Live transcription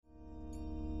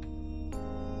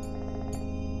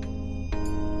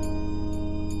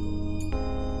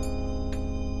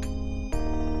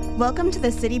Welcome to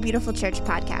the City Beautiful Church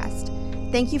podcast.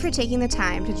 Thank you for taking the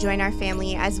time to join our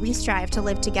family as we strive to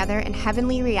live together in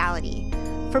heavenly reality.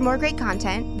 For more great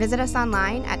content, visit us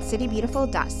online at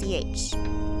citybeautiful.ch.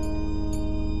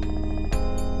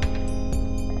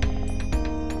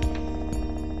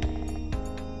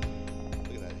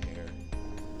 Look at that hair.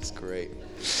 It's great.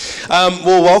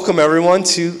 Well, welcome everyone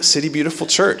to City Beautiful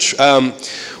Church.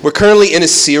 We're currently in a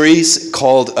series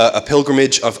called A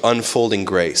Pilgrimage of Unfolding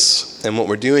Grace. And what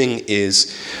we're doing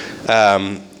is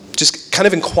just kind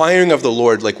of inquiring of the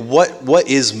Lord, like what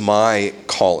is my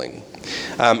calling?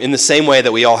 In the same way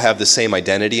that we all have the same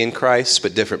identity in Christ,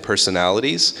 but different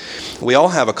personalities, we all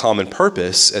have a common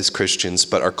purpose as Christians,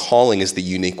 but our calling is the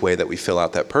unique way that we fill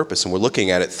out that purpose. And we're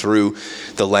looking at it through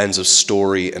the lens of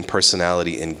story and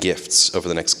personality and gifts over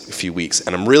the next few weeks.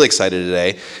 And I'm really excited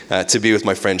today to be with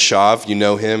my friend Shav. You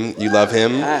know him. You love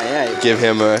him. Yeah. Give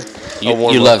him a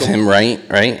warm You love welcome. him,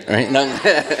 right? No.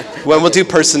 When we'll do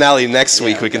personality next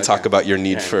week, we can talk about your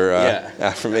need for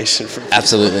affirmation from people.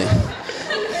 Absolutely.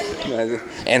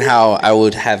 And how I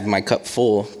would have my cup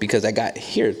full because I got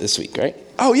here this week, right?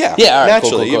 Oh, yeah. Yeah, all right,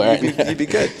 naturally. cool, all right. You'd be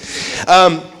good.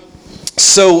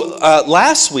 So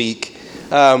last week,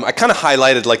 I kind of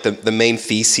highlighted like the main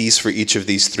theses for each of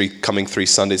these coming three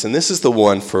Sundays. And this is the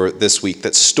one for this week,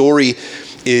 that story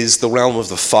is the realm of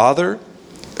the Father,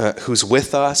 who's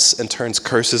with us and turns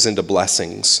curses into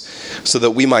blessings so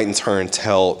that we might in turn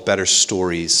tell better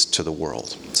stories to the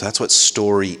world. So that's what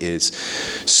story is.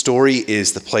 Story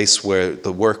is the place where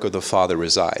the work of the Father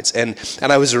resides. And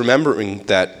I was remembering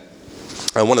that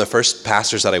one of the first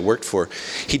pastors that I worked for,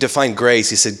 he defined grace.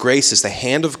 He said, grace is the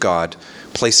hand of God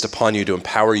placed upon you to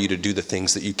empower you to do the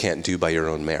things that you can't do by your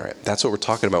own merit. That's what we're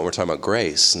talking about when we're talking about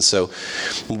grace. And so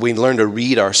we learn to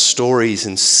read our stories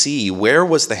and see where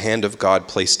was the hand of God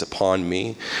placed upon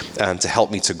me to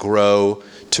help me to grow,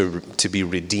 to be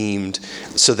redeemed,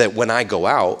 so that when I go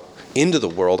out into the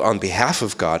world on behalf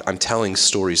of God, I'm telling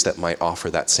stories that might offer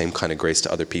that same kind of grace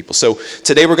to other people. So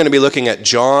today we're going to be looking at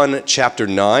John chapter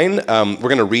 9. We're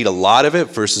going to read a lot of it,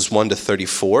 verses 1 to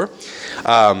 34.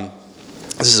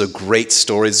 This is a great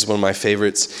story. This is one of my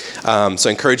favorites. So I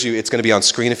encourage you, it's going to be on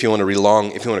screen if you want to read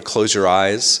along. If you want to close your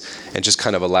eyes and just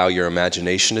kind of allow your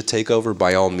imagination to take over,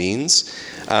 by all means.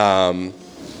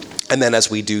 And then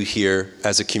as we do here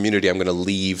as a community, I'm going to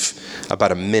leave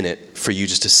about a minute for you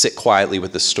just to sit quietly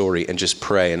with the story and just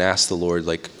pray and ask the Lord,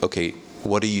 like, okay,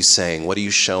 what are you saying? What are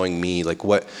you showing me? Like,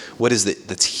 what is it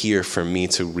that's here for me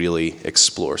to really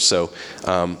explore? So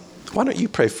why don't you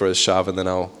pray for us, Shav, and then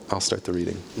I'll start the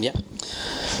reading. Yeah.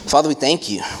 Father, we thank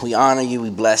you. We honor you. We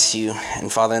bless you. And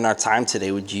Father, in our time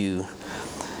today, would you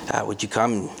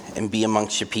come and be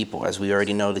amongst your people, as we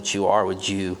already know that you are? Would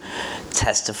you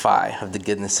testify of the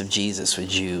goodness of Jesus?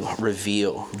 Would you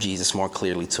reveal Jesus more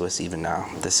clearly to us even now?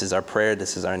 This is our prayer.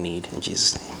 This is our need. In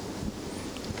Jesus' name.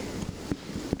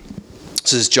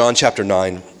 This is John chapter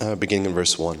 9, beginning in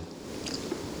verse 1.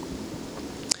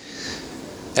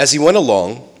 As he went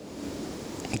along,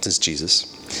 this is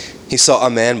Jesus, he saw a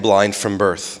man blind from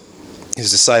birth.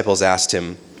 His disciples asked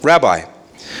him, Rabbi,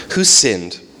 who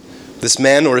sinned, this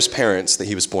man or his parents, that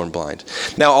he was born blind?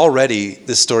 Now already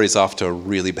this story is off to a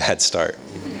really bad start.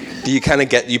 Do you kind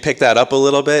of you pick that up a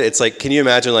little bit? It's like, can you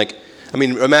imagine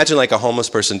imagine like a homeless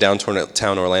person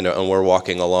downtown Orlando, and we're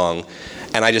walking along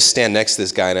and I just stand next to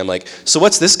this guy and I'm like, so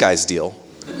what's this guy's deal?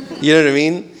 You know what I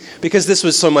mean? Because this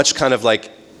was so much kind of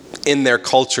like in their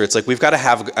culture, it's like we've got to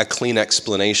have a clean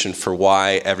explanation for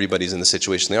why everybody's in the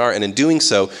situation they are. And in doing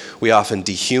so, we often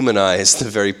dehumanize the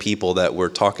very people that we're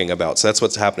talking about. So that's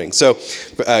what's happening. So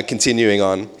continuing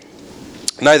on.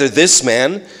 Neither this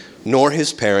man nor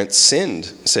his parents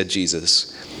sinned, said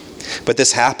Jesus. But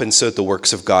this happened so that the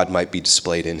works of God might be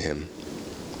displayed in him.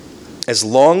 As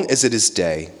long as it is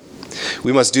day,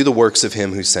 we must do the works of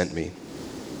him who sent me.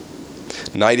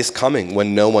 Night is coming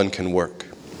when no one can work.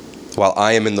 While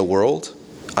I am in the world,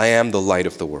 I am the light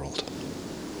of the world.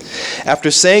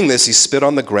 After saying this, he spit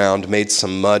on the ground, made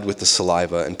some mud with the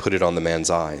saliva, and put it on the man's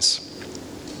eyes.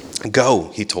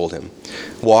 Go, he told him,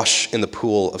 wash in the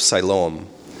pool of Siloam.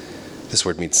 This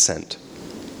word means sent.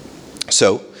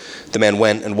 So the man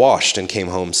went and washed and came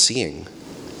home seeing.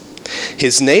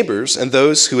 His neighbors and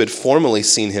those who had formerly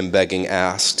seen him begging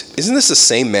asked, Isn't this the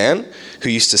same man who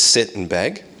used to sit and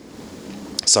beg?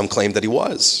 Some claimed that he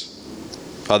was.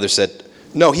 Others said,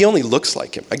 no, he only looks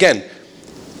like him. Again,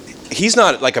 he's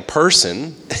not like a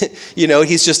person,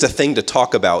 he's just a thing to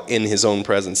talk about in his own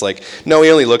presence. Like, no, he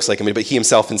only looks like him, but he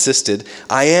himself insisted,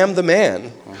 I am the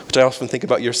man, which I often think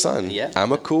about your son. Yeah.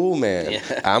 I'm a cool man.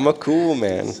 Yeah. I'm a cool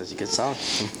man. Such a good song.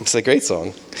 It's a great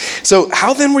song. So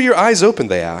how then were your eyes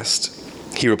opened, they asked.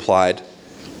 He replied,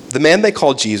 The man they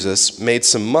called Jesus made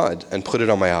some mud and put it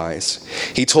on my eyes.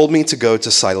 He told me to go to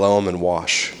Siloam and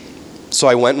wash. So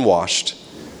I went and washed,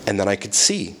 and then I could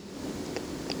see.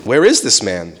 Where is this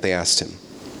man? They asked him.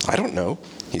 I don't know,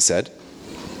 he said.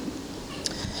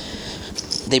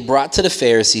 They brought to the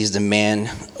Pharisees the man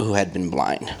who had been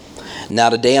blind. Now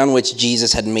the day on which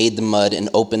Jesus had made the mud and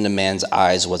opened the man's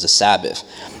eyes was a Sabbath.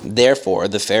 Therefore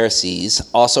the Pharisees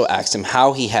also asked him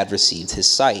how he had received his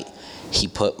sight. He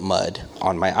put mud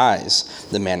on my eyes,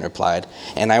 the man replied,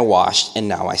 and I washed, and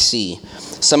now I see.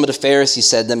 Some of the Pharisees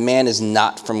said, the man is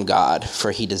not from God,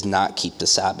 for he does not keep the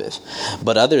Sabbath.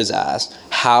 But others asked,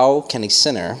 how can a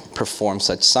sinner perform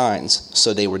such signs?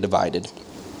 So they were divided.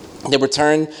 They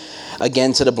returned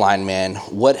again to the blind man.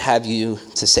 What have you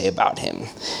to say about him?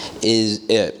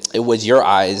 It was your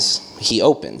eyes he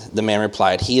opened. The man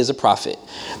replied, he is a prophet.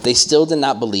 They still did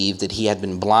not believe that he had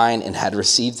been blind and had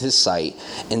received his sight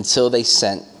until they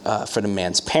sent for the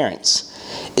man's parents.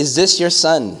 Is this your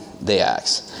son? They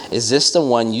asked. Is this the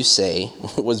one you say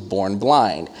was born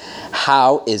blind?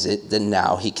 How is it that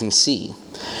now he can see?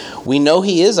 We know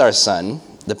he is our son,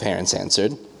 the parents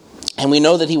answered, and we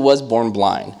know that he was born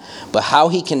blind. But how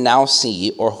he can now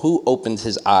see or who opened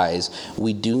his eyes,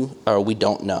 we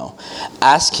don't know.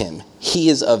 Ask him. He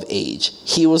is of age.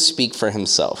 He will speak for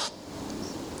himself.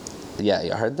 Yeah,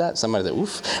 you heard that? Somebody that,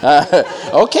 oof.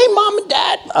 Okay, mom and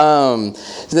dad.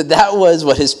 That was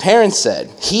what his parents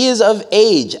said. He is of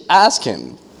age. Ask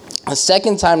him. A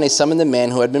second time they summoned the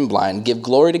man who had been blind. Give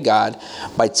glory to God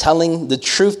by telling the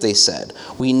truth, they said.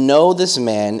 We know this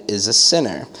man is a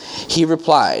sinner. He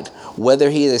replied,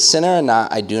 whether he is a sinner or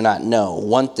not, I do not know.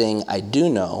 One thing I do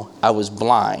know, I was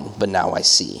blind, but now I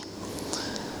see.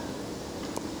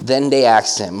 Then they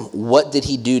asked him, what did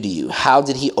he do to you? How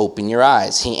did he open your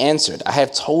eyes? He answered, I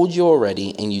have told you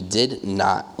already, and you did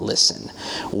not listen.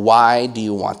 Why do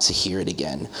you want to hear it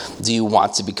again? Do you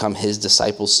want to become his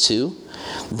disciples too?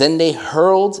 Then they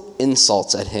hurled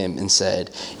insults at him and said,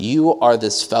 you are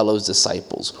this fellow's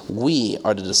disciples. We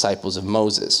are the disciples of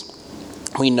Moses.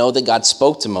 We know that God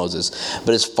spoke to Moses,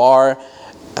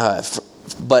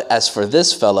 but as for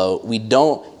this fellow, we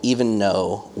don't even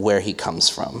know where he comes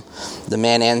from. The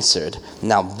man answered,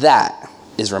 now that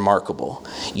is remarkable.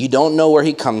 You don't know where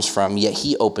he comes from, yet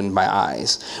he opened my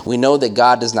eyes. We know that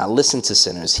God does not listen to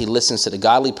sinners. He listens to the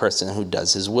godly person who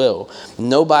does his will.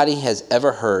 Nobody has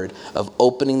ever heard of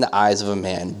opening the eyes of a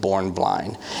man born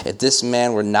blind. If this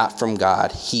man were not from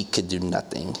God, he could do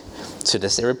nothing. To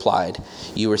this they replied,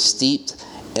 you were steeped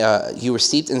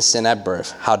in sin at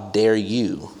birth. How dare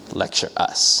you lecture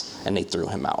us? And they threw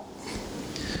him out.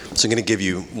 So I'm going to give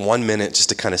you 1 minute just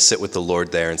to kind of sit with the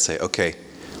Lord there and say, okay,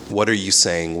 what are you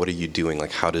saying? What are you doing?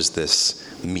 Like, how does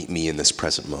this meet me in this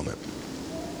present moment?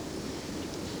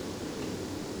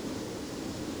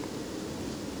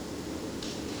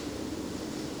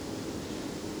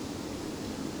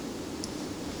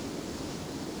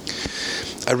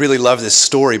 I really love this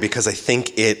story because I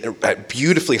think it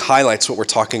beautifully highlights what we're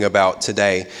talking about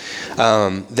today,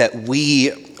 that we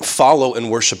follow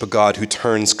and worship a God who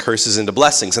turns curses into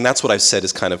blessings. And that's what I've said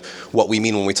is kind of what we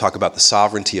mean when we talk about the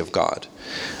sovereignty of God.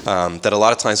 That a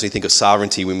lot of times when we think of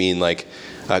sovereignty, we mean like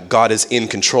God is in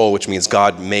control, which means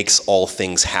God makes all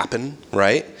things happen,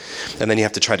 right? And then you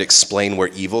have to try to explain where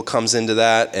evil comes into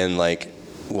that and like,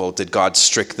 well, did God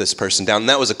strike this person down? And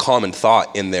that was a common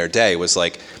thought in their day, was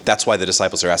like, that's why the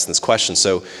disciples are asking this question.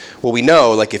 So, well, we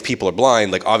know, like, if people are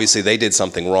blind, like, obviously they did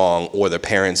something wrong, or their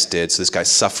parents did, so this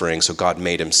guy's suffering, so God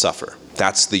made him suffer.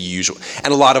 That's the usual.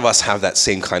 And a lot of us have that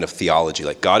same kind of theology,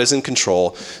 like, God is in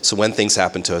control, so when things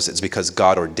happen to us, it's because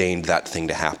God ordained that thing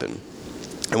to happen.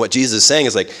 And what Jesus is saying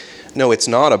is like, no, it's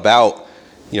not about,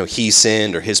 he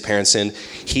sinned or his parents sinned.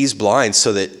 He's blind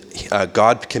so that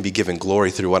God can be given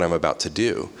glory through what I'm about to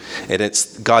do. And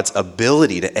it's God's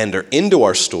ability to enter into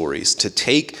our stories, to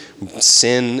take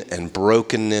sin and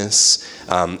brokenness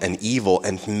and evil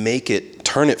and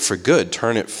turn it for good,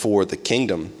 turn it for the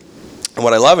kingdom. And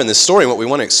what I love in this story, and what we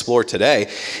want to explore today,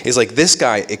 is like this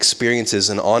guy experiences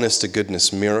an honest to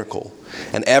goodness miracle.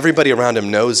 And everybody around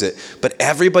him knows it, but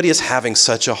everybody is having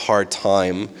such a hard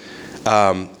time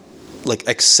like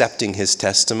accepting his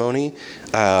testimony.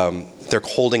 They're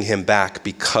holding him back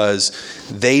because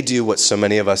they do what so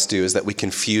many of us do, is that we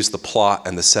confuse the plot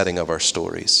and the setting of our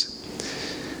stories.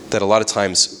 That a lot of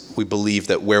times we believe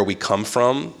that where we come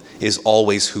from is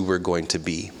always who we're going to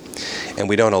be. And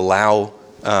we don't allow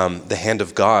the hand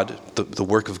of God, the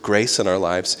work of grace in our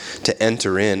lives, to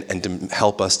enter in and to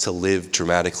help us to live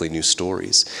dramatically new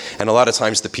stories. And a lot of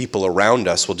times the people around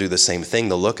us will do the same thing.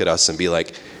 They'll look at us and be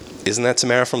like, isn't that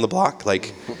Tamara from the block?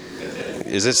 Like,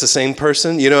 is this the same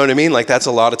person? You know what I mean? Like, that's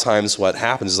a lot of times what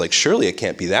happens is like, surely it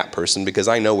can't be that person because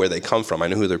I know where they come from. I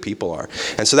know who their people are.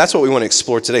 And so that's what we want to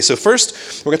explore today. So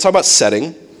first, we're going to talk about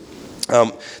setting.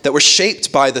 That we're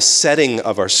shaped by the setting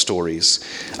of our stories.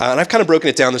 And I've kind of broken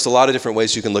it down. There's a lot of different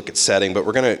ways you can look at setting, but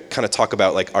we're going to kind of talk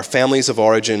about like our families of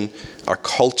origin, our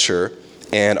culture,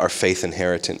 and our faith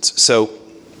inheritance. So,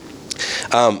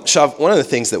 Shav, one of the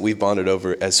things that we've bonded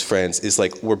over as friends is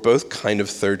like we're both kind of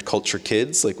third culture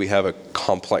kids. Like we have a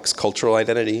complex cultural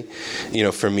identity. You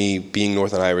know, for me, being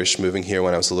Northern Irish, moving here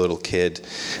when I was a little kid,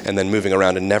 and then moving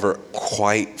around and never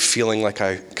quite feeling like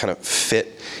I kind of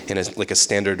fit in a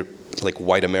standard like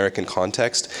white American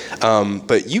context.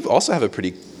 But you also have a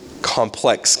pretty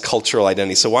complex cultural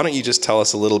identity. So why don't you just tell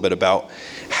us a little bit about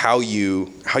how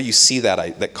you see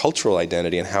that cultural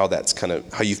identity and how that's kind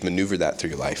of how you've maneuvered that through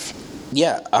your life?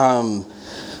 Yeah.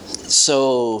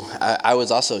 So I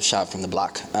was also shot from the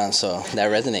block, so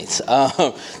that resonates.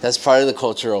 That's part of the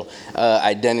cultural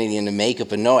identity and the makeup.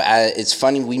 But no, it's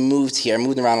funny, we moved here. I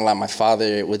moved around a lot. My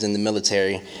father was in the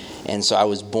military, and so I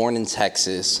was born in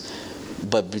Texas.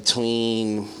 But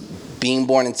between being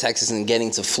born in Texas and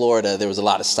getting to Florida, there was a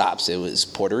lot of stops. It was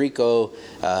Puerto Rico,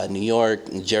 New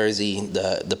York, New Jersey,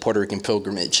 the Puerto Rican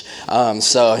pilgrimage.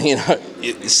 So, you know,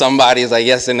 somebody is like,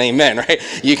 yes and amen, right?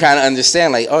 You kind of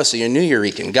understand, like, oh, so you're New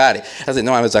Yorican, got it. I was like,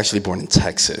 no, I was actually born in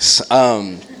Texas.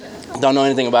 Don't know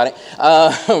anything about it.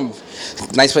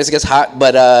 Nice place, it gets hot.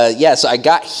 But, yeah, so I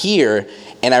got here.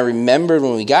 And I remember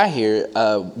when we got here,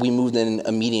 we moved in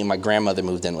immediately. My grandmother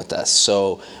moved in with us.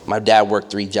 So my dad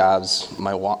worked 3 jobs.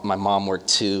 My mom worked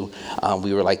 2.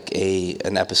 We were like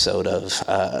an episode of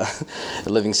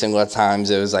Living Single at times.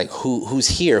 It was like, who's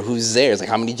here? Who's there? It's like,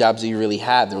 how many jobs do you really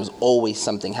have? There was always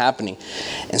something happening.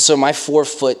 And so my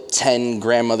 4'10"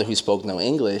 grandmother who spoke no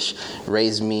English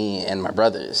raised me and my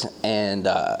brothers. And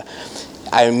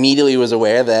I immediately was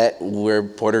aware that we're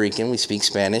Puerto Rican. We speak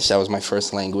Spanish. That was my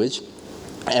first language.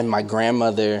 And my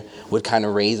grandmother would kind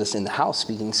of raise us in the house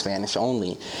speaking Spanish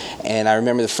only. And I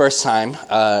remember the first time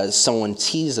someone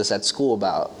teased us at school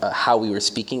about how we were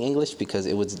speaking English because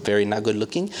it was very not good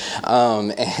looking.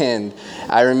 And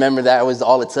I remember that was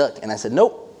all it took. And I said,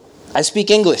 nope, I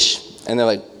speak English. And they're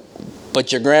like,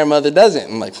 but your grandmother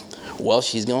doesn't. I'm like, well,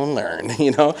 she's going to learn,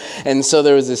 you know? And so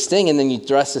there was this thing, and then you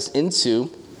thrust us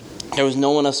into, there was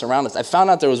no one else around us. I found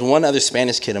out there was one other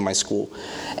Spanish kid in my school.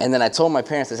 And then I told my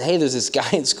parents, I said, hey, there's this guy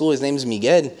in school. His name's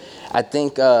Miguel. I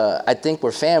think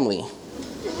we're family.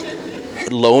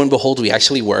 Lo and behold, we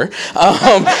actually were.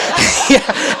 Yeah,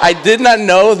 I did not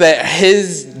know that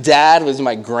his dad was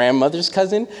my grandmother's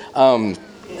cousin.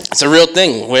 It's a real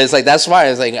thing where it's like, that's why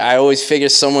it's like I always figure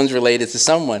someone's related to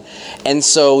someone. And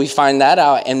so we find that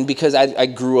out. And because I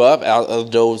grew up out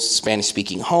of those Spanish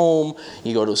speaking home,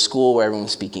 you go to a school where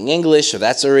everyone's speaking English, so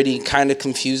that's already kind of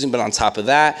confusing. But on top of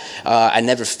that, I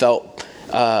never felt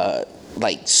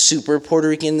like super Puerto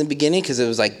Rican in the beginning because it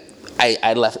was like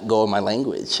I let go of my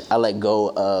language. I let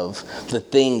go of the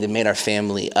thing that made our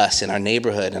family us in our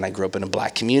neighborhood. And I grew up in a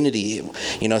black community,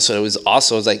 you know, so it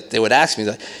was like, they would ask me,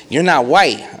 like, you're not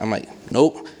white. I'm like,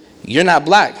 nope. You're not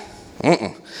black.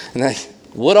 And like,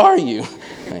 what are you?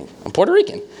 Like, I'm Puerto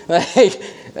Rican.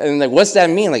 And like, what's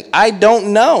that mean? Like, I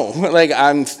don't know. Like,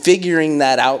 I'm figuring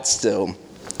that out still.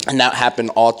 And that happened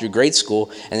all through grade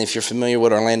school. And if you're familiar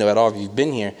with Orlando at all, if you've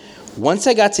been here, once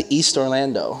I got to East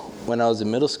Orlando, when I was in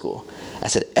middle school, I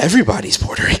said, everybody's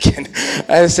Puerto Rican.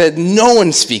 I said, no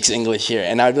one speaks English here.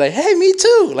 And I'd be like, hey, me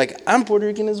too. Like, I'm Puerto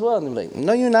Rican as well. And they're like,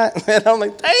 no, you're not. And I'm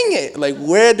like, dang it. Like,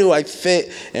 where do I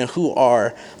fit and who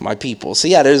are my people? So,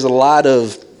 yeah, there's a lot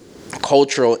of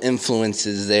cultural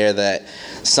influences there that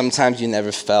sometimes you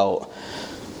never felt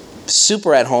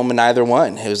super at home in either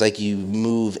one. It was like you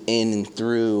move in and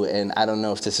through, and I don't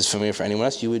know if this is familiar for anyone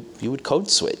else, you would code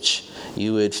switch.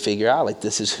 You would figure out, like,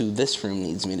 this is who this room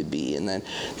needs me to be, and then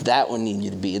that one needs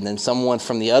you to be, and then someone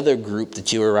from the other group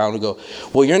that you were around would go,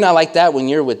 well, you're not like that when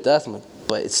you're with us. I'm like,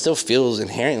 but it still feels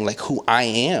inherent, like who I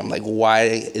am. Like, why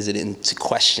is it into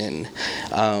question?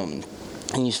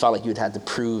 And you felt like you'd have to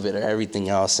prove it or everything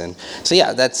else. And so,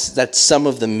 yeah, that's some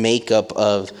of the makeup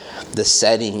of the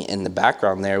setting in the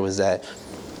background there was that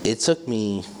it took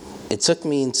me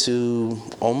into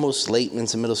almost late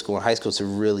into middle school and high school to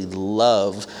really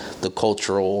love the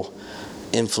cultural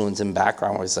influence and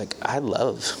background where it's like, I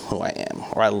love who I am,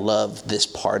 or I love this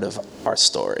part of our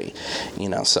story, you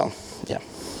know, so, yeah.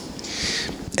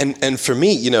 And for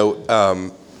me, you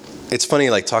know, it's funny,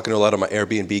 like talking to a lot of my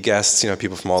Airbnb guests, you know,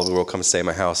 people from all over the world come and stay at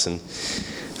my house, and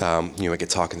you know, I get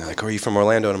talking, they're like, oh, are you from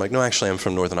Orlando? And I'm like, no, actually, I'm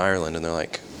from Northern Ireland. And they're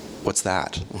like, what's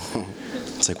that?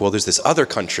 It's like, well, there's this other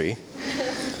country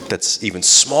that's even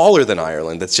smaller than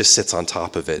Ireland that just sits on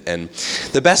top of it. And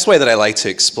the best way that I like to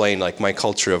explain like my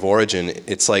culture of origin,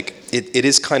 it's like it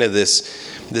is kind of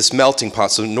this melting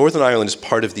pot. So Northern Ireland is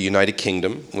part of the United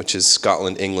Kingdom, which is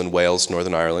Scotland, England, Wales,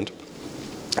 Northern Ireland,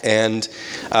 and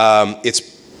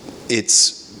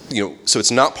so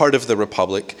it's not part of the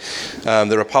Republic.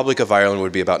 The Republic of Ireland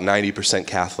would be about 90%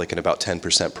 Catholic and about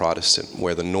 10% Protestant,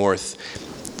 where the North,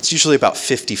 it's usually about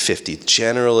 50-50.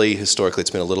 Generally, historically,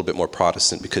 it's been a little bit more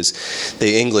Protestant because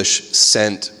the English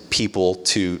sent people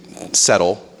to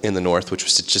settle in the North, which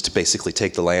was just to basically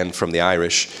take the land from the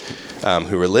Irish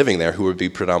who were living there, who would be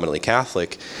predominantly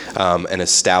Catholic, and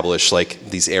establish like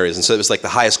these areas. And so it was like the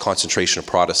highest concentration of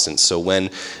Protestants. So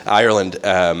when Ireland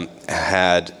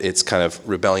had its kind of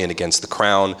rebellion against the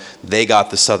crown, they got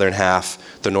the southern half,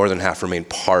 the northern half remained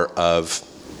part of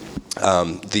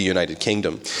the United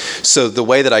Kingdom. So the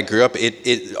way that I grew up,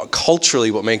 it culturally,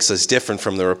 what makes us different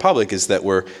from the Republic is that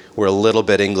we're a little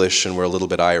bit English and we're a little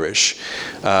bit Irish,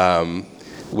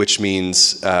 which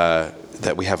means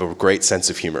that we have a great sense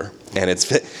of humor. And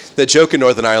it's the joke in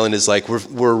Northern Ireland is like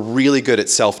we're really good at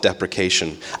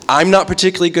self-deprecation. I'm not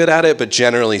particularly good at it, but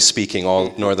generally speaking,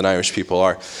 all Northern Irish people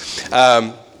are.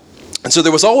 And so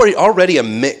there was already a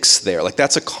mix there. Like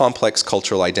that's a complex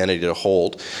cultural identity to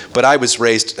hold. But I was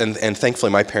raised, and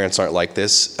thankfully my parents aren't like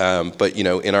this, but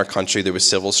in our country there was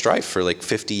civil strife for like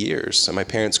 50 years. And my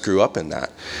parents grew up in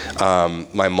that.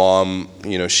 My mom,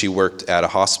 she worked at a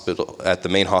hospital, at the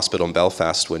main hospital in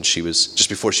Belfast when she was, just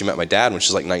before she met my dad, when she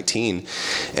was like 19.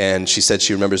 And she said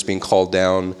she remembers being called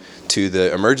down to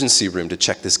the emergency room to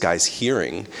check this guy's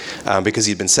hearing because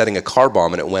he'd been setting a car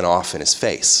bomb and it went off in his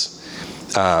face.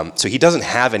 So he doesn't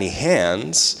have any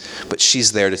hands, but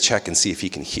she's there to check and see if he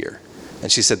can hear. And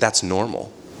she said that's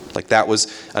normal. Like that was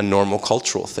a normal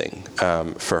cultural thing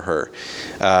for her.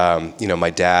 My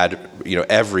dad,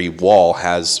 every wall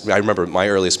has, I remember my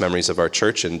earliest memories of our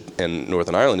church in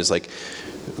Northern Ireland is like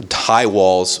high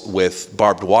walls with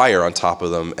barbed wire on top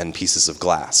of them and pieces of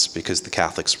glass because the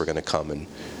Catholics were going to come and,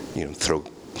 throw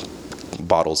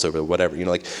bottles over whatever,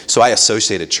 so I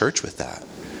associated church with that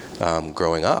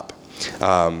growing up.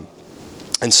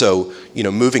 And so,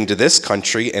 moving to this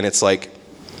country, and it's like,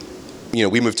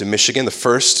 we moved to Michigan. The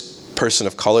first person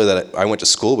of color that I went to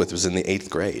school with was in the 8th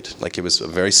grade. Like it was a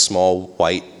very small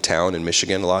white town in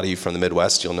Michigan. A lot of you from the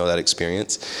Midwest, you'll know that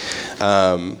experience.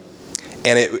 And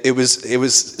it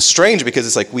was strange because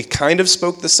it's like we kind of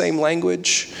spoke the same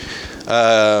language,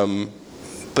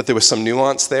 but there was some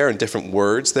nuance there and different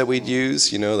words that we'd use,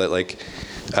 that like,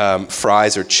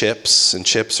 fries are chips and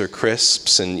chips are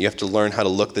crisps, and you have to learn how to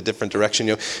look the different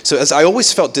direction. So as I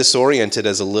always felt disoriented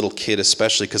as a little kid,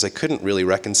 especially because I couldn't really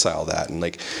reconcile that. And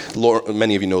like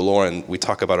many of you know Lauren, we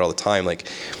talk about it all the time. Like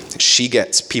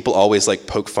people always like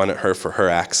poke fun at her for her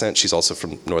accent. She's also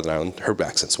from Northern Ireland. Her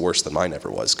accent's worse than mine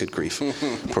ever was. Good grief,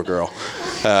 poor girl.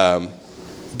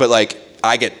 But like,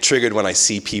 I get triggered when I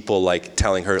see people like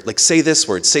telling her, like, say this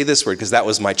word, because that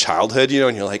was my childhood,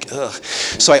 and you're like, ugh.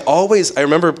 So I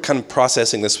remember kind of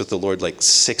processing this with the Lord like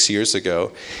 6 years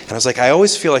ago, and I was like, I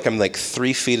always feel like I'm like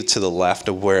 3 feet to the left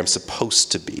of where I'm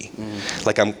supposed to be.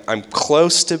 Like I'm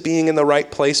close to being in the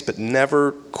right place, but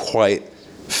never quite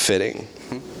fitting.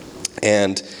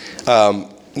 And,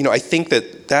 I think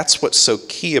that's what's so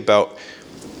key about,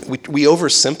 we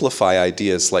oversimplify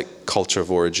ideas like culture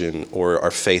of origin or our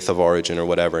faith of origin or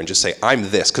whatever and just say, I'm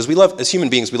this. Because as human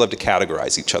beings, we love to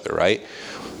categorize each other, right?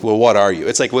 Well, what are you?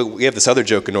 It's like we have this other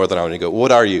joke in Northern Ireland. You go,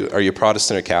 what are you? Are you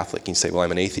Protestant or Catholic? And you say, well,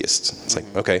 I'm an atheist. It's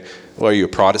like, okay, well, are you a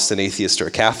Protestant atheist or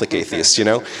a Catholic atheist,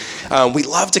 We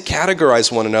love to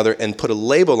categorize one another and put a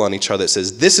label on each other that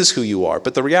says, this is who you are.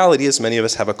 But the reality is many of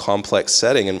us have a complex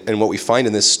setting. And what we find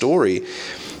in this story,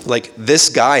 like this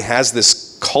guy has this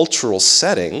cultural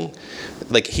setting,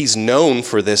 like he's known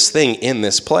for this thing in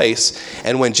this place,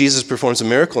 and when Jesus performs a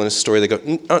miracle in his story, they go,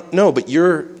 no, but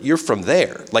you're from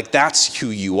there. Like that's who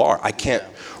you are. I can't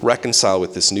reconcile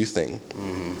with this new thing.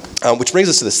 Which brings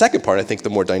us to the second part, I think the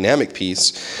more dynamic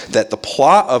piece, that the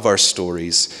plot of our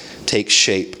stories takes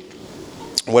shape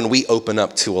when we open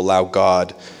up to allow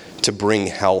God to bring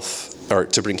health, or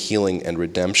to bring healing and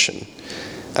redemption.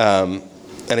 And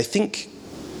I think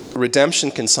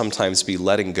redemption can sometimes be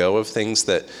letting go of things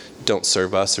that don't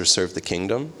serve us or serve the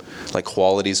kingdom, like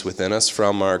qualities within us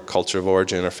from our culture of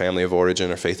origin, our family of origin,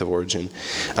 our faith of origin.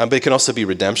 But it can also be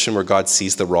redemption where God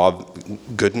sees the raw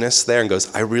goodness there and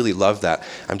goes, I really love that.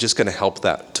 I'm just going to help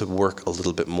that to work a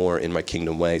little bit more in my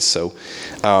kingdom way. So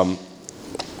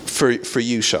for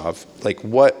you, Shav, like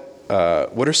what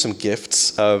are some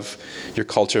gifts of your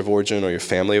culture of origin or your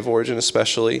family of origin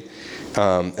especially?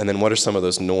 And then what are some of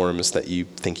those norms that you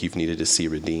think you've needed to see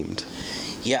redeemed?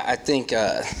 Yeah, I think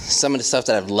some of the stuff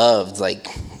that I've loved, like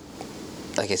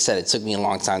I said, it took me a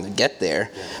long time to get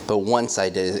there. Yeah. But once I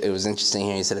did, it was interesting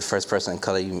hearing you said the first person of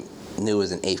color you knew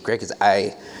was in 8th grade, because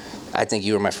I think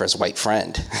you were my first white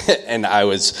friend, and I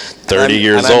was 30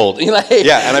 years old. Like,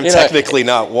 yeah, and I'm technically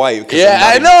not white. Yeah,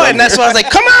 I know, and that's why I was like,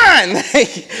 come on!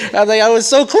 I was like, I was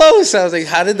so close. I was like,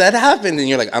 how did that happen? And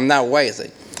you're like, I'm not white. It's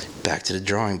like, back to the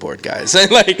drawing board, guys.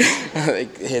 like,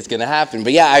 it's gonna happen.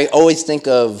 But yeah, I always think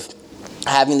of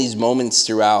having these moments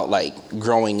throughout, like,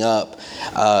 growing up.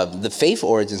 The faith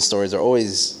origin stories are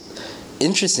always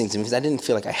interesting to me because I didn't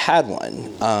feel like I had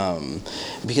one,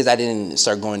 because I didn't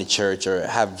start going to church or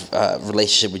have a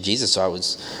relationship with Jesus. So I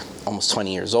was almost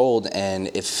 20 years old, and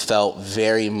it felt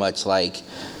very much like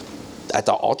I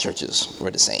thought all churches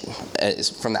were the same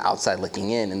from the outside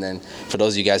looking in. And then for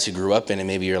those of you guys who grew up in it,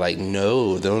 maybe you're like,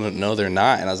 no, they're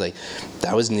not. And I was like,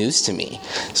 that was news to me.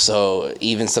 So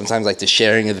even sometimes like the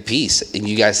sharing of the peace, and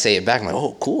you guys say it back, I'm like,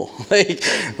 oh, cool.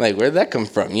 like where'd that come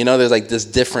from? You know, there's like this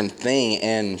different thing.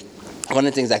 And one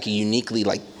of the things I can uniquely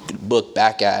like look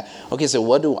back at, okay, so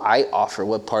what do I offer?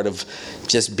 What part of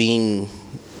just being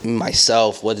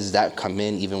myself, what does that come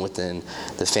in even within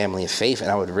the family of faith? And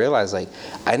I would realize, like,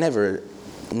 I never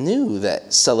knew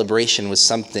that celebration was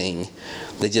something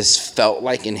that just felt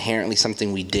like inherently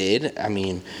something we did. I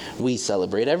mean, we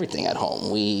celebrate everything at home.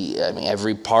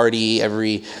 Every party,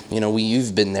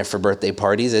 you've been there for birthday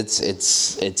parties.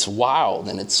 It's wild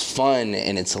and it's fun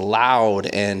and it's loud.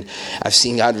 And I've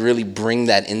seen God really bring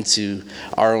that into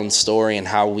our own story and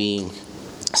how we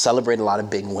celebrate a lot of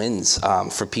big wins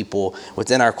for people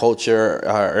within our culture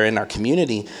or in our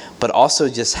community, but also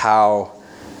just how,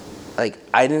 like,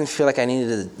 I didn't feel like I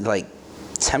needed to, like,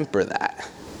 temper that.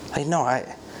 Like, no,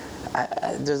 I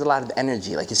there's a lot of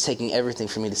energy. Like, it's taking everything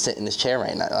for me to sit in this chair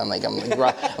right now. I'm like, I want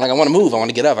to move. I want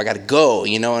to get up. I got to go,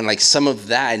 you know? And, like, some of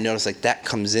that, I noticed, like, that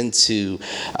comes into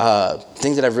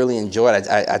things that I've really enjoyed.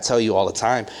 I tell you all the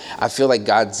time, I feel like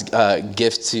God's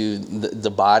gift to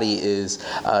the body is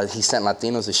he sent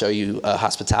Latinos to show you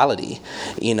hospitality.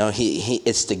 You know,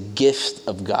 it's the gift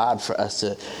of God for us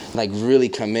to, like, really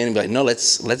come in and be like, no,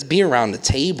 let's be around the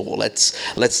table.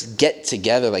 Let's get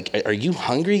together. Like, are you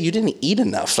hungry? You didn't eat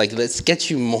enough. Like, let's get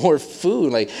you more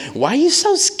food. Like, why are you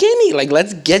so skinny? Like,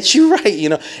 let's get you right. You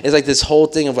know, it's like this whole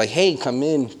thing of like, hey, come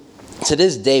in. To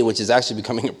this day, which is actually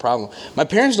becoming a problem, my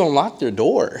parents don't lock their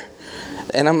door.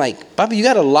 And I'm like, Papa, you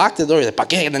got to lock the door. He's like, ¿Pa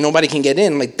qué? Then nobody can get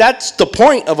in. I'm like, that's the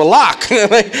point of a lock.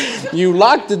 Like, you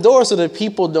lock the door so that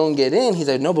people don't get in. He's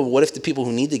like, no, but what if the people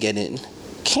who need to get in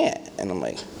can't? And I'm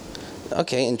like,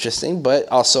 okay, interesting, but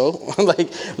also,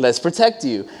 like, let's protect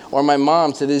you. Or my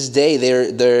mom, to this day,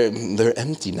 they're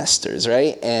empty nesters,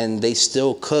 right? And they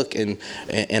still cook in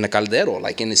a caldero,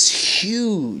 like in this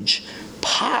huge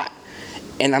pot.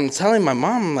 And I'm telling my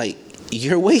mom, I'm like,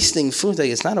 you're wasting food. Like,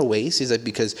 it's not a waste. He's like,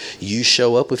 because you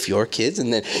show up with your kids,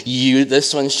 and then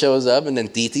this one shows up, and then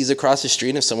Titi's across the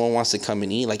street. If someone wants to come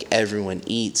and eat, like, everyone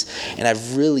eats. And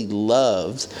I've really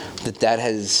loved that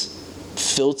has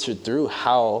filtered through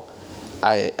how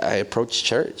I approach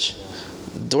church.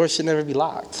 The door should never be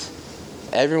locked.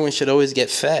 Everyone should always get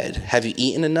fed. Have you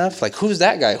eaten enough? Like, who's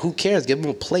that guy? Who cares? Give him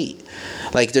a plate.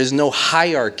 Like, there's no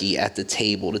hierarchy at the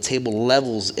table. The table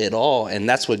levels it all. And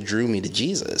that's what drew me to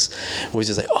Jesus. Was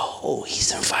just like, oh,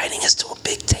 he's inviting us to a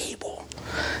big table.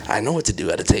 I know what to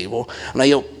do at a table. I'm like,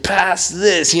 yo, pass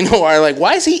this, you know, or like,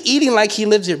 why is he eating like he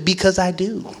lives here? Because I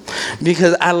do.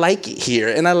 Because I like it here,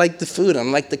 and I like the food, and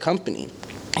I like the company.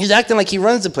 He's acting like he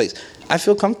runs the place. I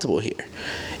feel comfortable here.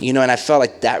 You know, and I felt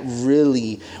like that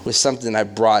really was something I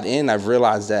brought in. I've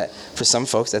realized that for some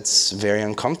folks, that's very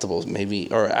uncomfortable, maybe.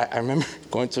 Or I remember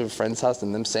going to a friend's house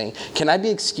and them saying, can I be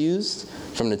excused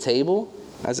from the table?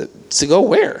 I said, to go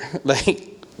where? Like,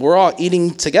 we're all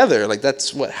eating together. Like,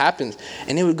 that's what happens.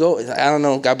 And it would go, I don't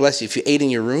know, God bless you. If you ate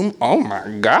in your room, oh my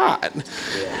God.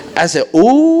 Yeah. I said,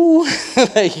 ooh,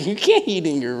 like, you can't eat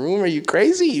in your room. Are you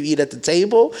crazy? You eat at the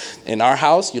table. In our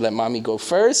house, you let mommy go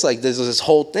first. Like, there's this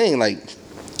whole thing, like,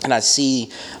 and I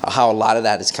see how a lot of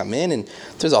that has come in, and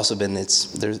there's also been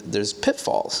there's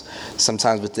pitfalls.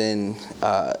 Sometimes within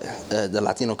the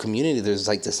Latino community, there's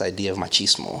like this idea of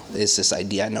machismo. It's this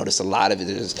idea, I notice a lot of it,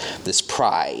 there's this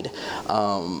pride, a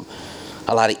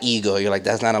lot of ego. You're like,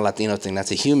 that's not a Latino thing,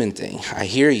 that's a human thing. I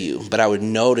hear you, but I would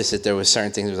notice that there were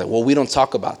certain things that was like, well, we don't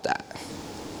talk about that.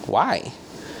 Why?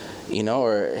 You know,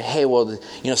 or, hey, well,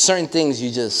 you know, certain things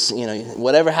you just, you know,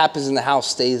 whatever happens in the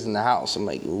house stays in the house. I'm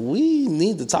like, we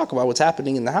need to talk about what's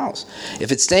happening in the house.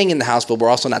 If it's staying in the house, but we're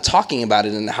also not talking about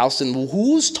it in the house, then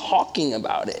who's talking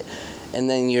about it? And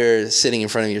then you're sitting in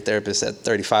front of your therapist at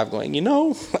 35 going, you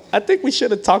know, I think we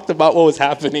should have talked about what was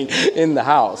happening in the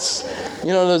house.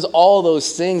 There's all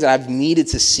those things, and I've needed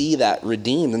to see that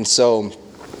redeemed. And so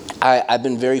I've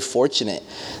been very fortunate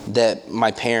that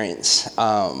my parents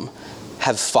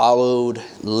have followed,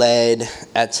 led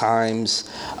at times,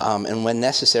 and when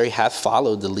necessary, have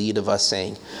followed the lead of us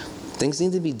saying, things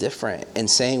need to be different, and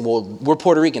saying, well, we're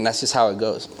Puerto Rican, that's just how it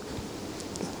goes.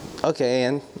 Okay,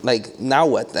 and now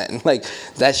what then?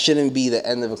 That shouldn't be the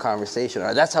end of a conversation.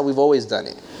 That's how we've always done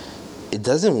it. It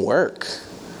doesn't work.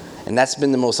 And that's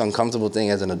been the most uncomfortable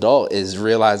thing as an adult, is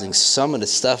realizing some of the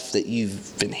stuff that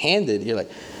you've been handed, you're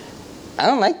like, I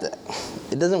don't like that.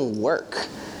 It doesn't work.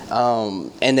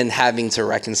 And then having to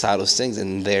reconcile those things.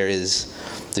 And there is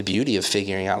the beauty of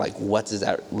figuring out, what does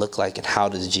that look like, and how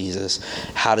does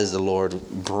the Lord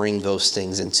bring those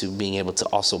things into being able to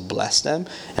also bless them,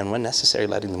 and when necessary,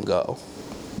 letting them go.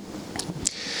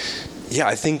 Yeah,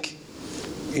 I think,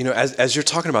 as you're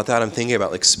talking about that, I'm thinking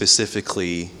about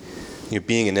specifically,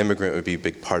 being an immigrant would be a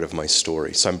big part of my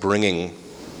story. So I'm bringing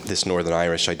this Northern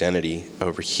Irish identity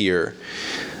over here.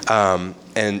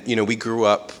 And we grew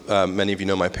up, many of you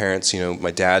know my parents,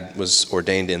 my dad was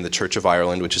ordained in the Church of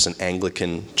Ireland, which is an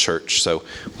Anglican church, so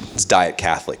it's Diet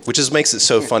Catholic, which makes it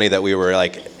so funny that we were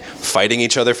fighting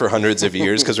each other for hundreds of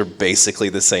years because we're basically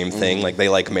the same thing. They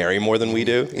like Mary more than we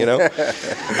do,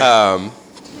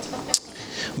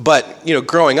 But,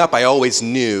 growing up, I always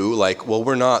knew,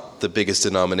 we're not the biggest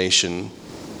denomination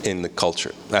in the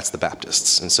culture. That's the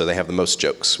Baptists. And so they have the most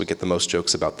jokes. We get the most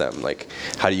jokes about them.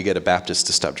 How do you get a Baptist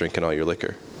to stop drinking all your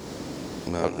liquor?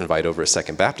 Well, invite over a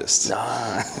second Baptist.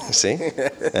 Nah. See?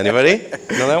 Anybody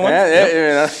know that one?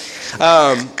 Yeah.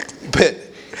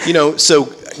 But,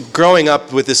 so growing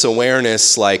up with this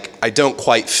awareness, I don't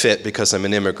quite fit because I'm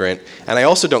an immigrant, and I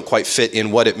also don't quite fit in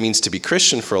what it means to be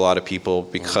Christian for a lot of people,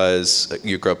 because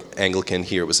you grew up Anglican.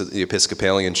 Here it was the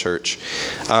Episcopalian church.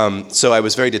 So I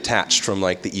was very detached from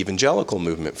the evangelical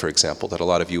movement, for example, that a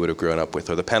lot of you would have grown up with,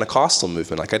 or the Pentecostal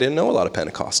movement. I didn't know a lot of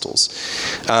Pentecostals.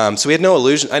 So we had no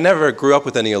illusion. I never grew up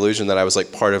with any illusion that I was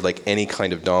part of any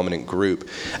kind of dominant group.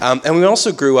 And we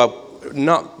also grew up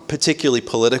not particularly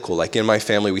political. In my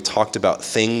family, we talked about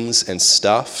things and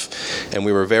stuff, and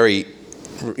we were very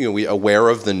aware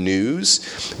of the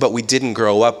news, but we didn't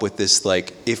grow up with this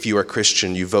if you are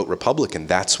Christian, you vote Republican,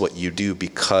 that's what you do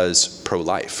because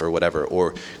pro-life or whatever,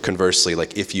 or conversely,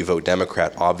 if you vote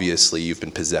Democrat, obviously you've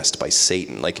been possessed by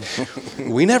Satan.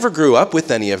 We never grew up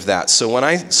with any of that. So when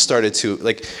I started to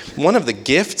one of the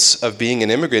gifts of being an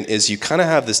immigrant is you kind of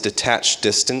have this detached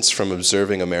distance from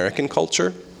observing American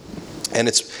culture. And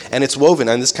it's woven,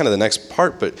 and this is kind of the next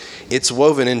part, but it's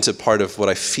woven into part of what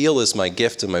I feel is my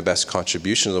gift and my best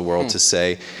contribution to the world, to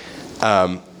say,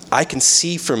 I can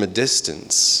see from a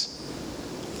distance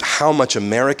how much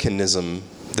Americanism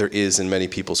there is in many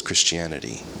people's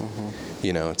Christianity.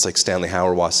 It's like Stanley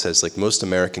Hauerwas says, most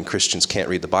American Christians can't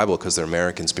read the Bible because they're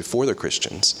Americans before they're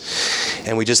Christians.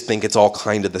 And we just think it's all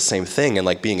kind of the same thing.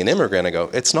 And being an immigrant, I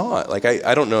go, it's not.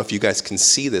 I don't know if you guys can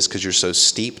see this because you're so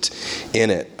steeped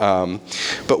in it.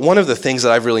 But one of the things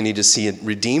that I really need to see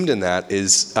redeemed in that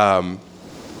is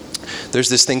there's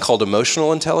this thing called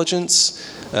emotional intelligence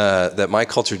that my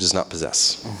culture does not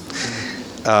possess.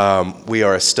 We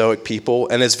are a stoic people,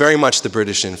 and it's very much the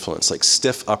British influence,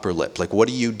 stiff upper lip. What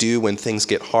do you do when things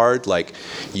get hard?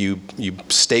 You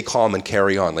stay calm and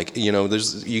carry on.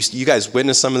 There's you guys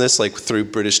witness some of this through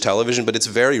British television, but it's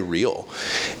very real.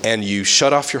 And you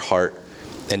shut off your heart,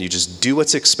 and you just do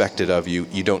what's expected of you.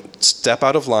 You don't step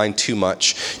out of line too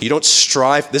much. You don't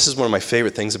strive. This is one of my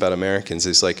favorite things about Americans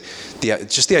is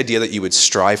just the idea that you would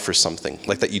strive for something,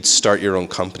 that you'd start your own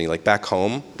company. Back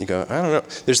home, you go, I don't know.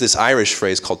 There's this Irish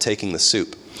phrase called taking the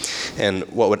soup. And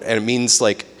it means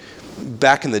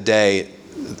back in the day,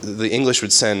 the English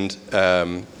would send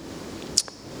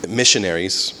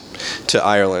missionaries to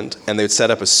Ireland, and they would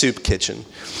set up a soup kitchen.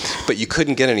 But you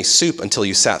couldn't get any soup until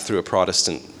you sat through a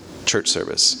Protestant church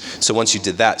service. So once you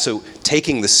did that, so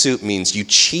taking the soup means you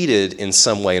cheated in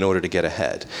some way in order to get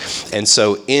ahead. And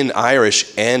so in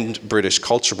Irish and British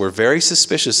culture, we're very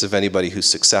suspicious of anybody who's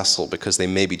successful because they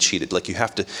may be cheated. You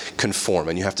have to conform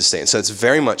and you have to stay. And so it's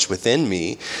very much within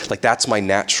me, that's my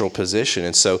natural position.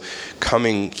 And so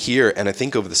coming here, and I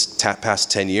think over the past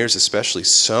 10 years especially,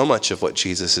 so much of what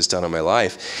Jesus has done in my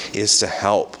life is to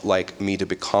help me to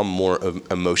become more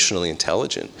emotionally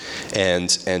intelligent and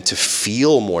to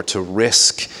feel more, to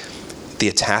risk the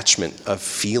attachment of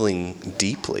feeling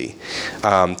deeply,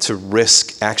 to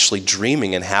risk actually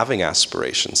dreaming and having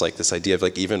aspirations, this idea of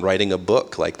even writing a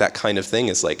book, that kind of thing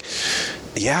is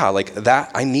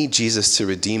that I need Jesus to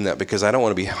redeem that because I don't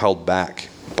want to be held back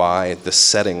by the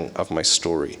setting of my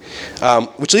story.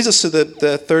 Which leads us to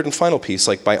the third and final piece.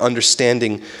 Like, by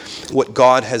understanding what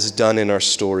God has done in our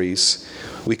stories,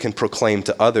 we can proclaim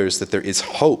to others that there is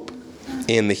hope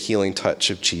in the healing touch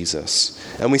of Jesus.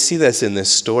 And we see this in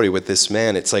this story with this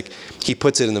man. It's like he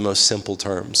puts it in the most simple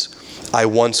terms. I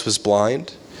once was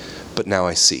blind, but now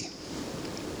I see.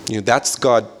 That's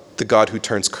God, the God who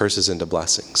turns curses into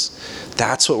blessings.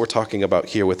 That's what we're talking about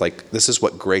here with, like, this is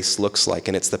what grace looks like,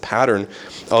 and it's the pattern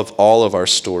of all of our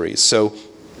stories. So,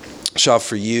 Shav,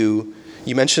 for you,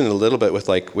 you mentioned it a little bit with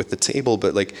the table,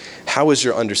 but like, how is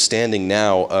your understanding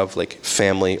now of like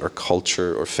family or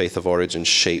culture or faith of origin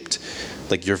shaped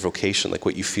like your vocation, like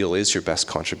what you feel is your best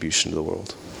contribution to the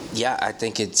world? Yeah, I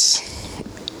think it's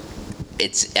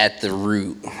at the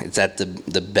root, it's at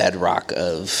the bedrock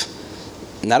of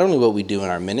not only what we do in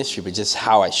our ministry, but just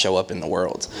how I show up in the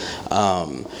world,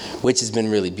 which has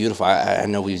been really beautiful. I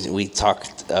know we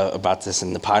talked about this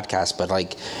in the podcast, but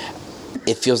like,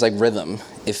 it feels like rhythm.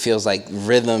 It feels like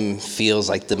rhythm feels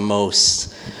like the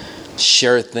most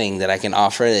sure thing that I can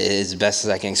offer as best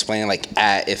as I can explain. Like,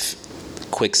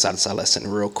 quick salsa lesson,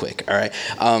 real quick. All right,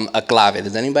 a clave.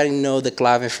 Does anybody know the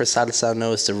clave for salsa?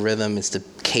 No, it's the rhythm. It's the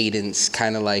cadence,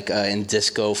 kind of like in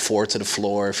disco, 4 to the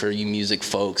floor for you music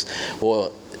folks.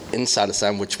 Well, in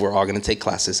salsa, which we're all going to take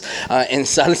classes, in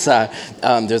salsa,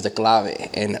 there's a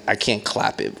clave, and I can't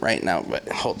clap it right now, but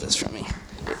hold this for me.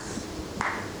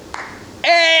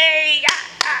 Hey!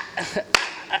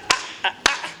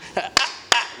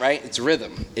 Right? It's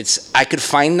rhythm. I could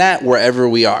find that wherever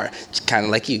we are. Kind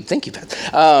of like you. Thank you,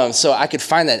 Pat. So I could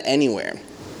find that anywhere.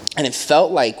 And it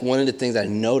felt like one of the things I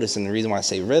noticed, and the reason why I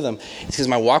say rhythm, is because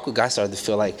my walk with God started to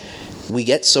feel like we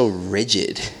get so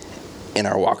rigid in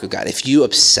our walk with God. If you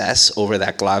obsess over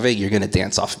that clave, you're going to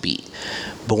dance off beat.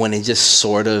 But when it just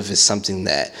sort of is something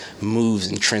that moves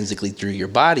intrinsically through your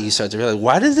body, you start to realize,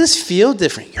 why does this feel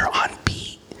different? You're on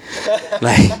beat.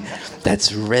 Like,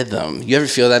 that's rhythm. You ever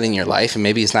feel that in your life? And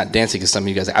maybe it's not dancing, because some of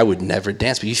you guys, I would never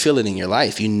dance, but you feel it in your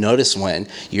life. You notice when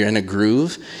you're in a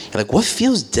groove, you're like, what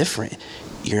feels different?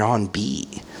 You're on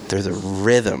beat. There's a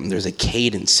rhythm. There's a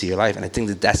cadence to your life. And I think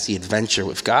that that's the adventure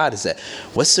with God, is that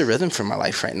what's the rhythm for my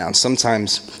life right now? And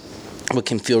sometimes what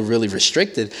can feel really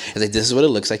restricted is like, this is what it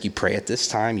looks like. You pray at this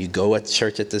time. You go at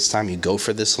church at this time. You go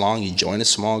for this long. You join a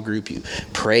small group. You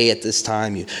pray at this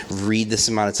time. You read this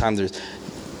amount of time. There's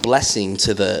blessing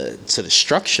to the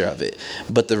structure of it,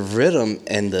 but the rhythm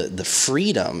and the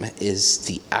freedom is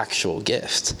the actual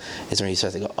gift. Is when you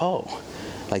start to go, oh,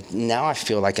 like now I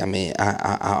feel like I'm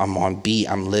on beat.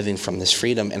 I'm living from this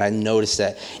freedom, and I notice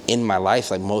that in my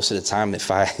life, like most of the time, if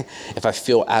I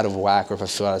feel out of whack or if I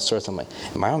feel out of sorts, I'm like,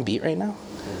 am I on beat right now?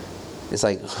 It's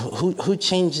like, who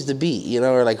changed the beat,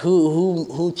 or like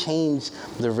who changed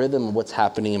the rhythm of what's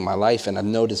happening in my life? And I've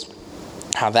noticed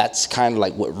how that's kind of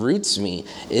like what roots me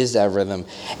is that rhythm.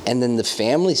 And then the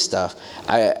family stuff,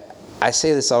 I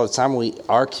say this all the time.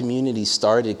 Our community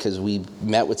started because we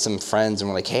met with some friends and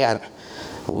we're like, hey,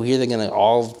 we're either going to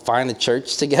all find a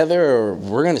church together or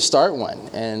we're going to start one.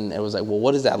 And it was like, well,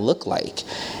 what does that look like?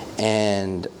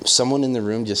 And someone in the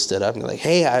room just stood up and like,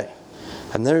 hey,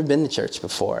 I've never been to church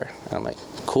before. And I'm like,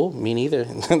 cool, me neither.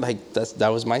 Like that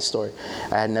was my story.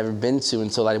 I had never been to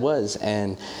until I was.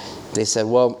 And they said,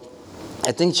 well,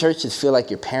 I think church should feel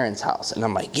like your parents' house. And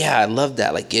I'm like, yeah, I love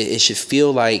that. Like, it should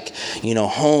feel like,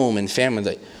 home and family.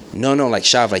 Like, no, like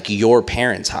Shav, like your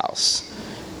parents' house.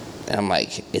 And I'm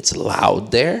like, it's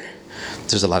loud there.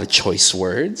 There's a lot of choice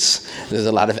words. There's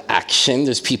a lot of action.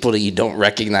 There's people that you don't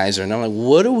recognize or know. I'm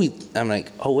like, I'm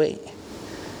like, oh, wait.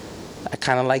 I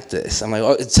kind of like this. I'm like,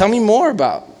 oh, tell me more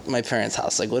about my parents'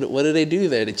 house. Like, what do they do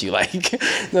there that you like?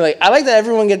 They're like, I like that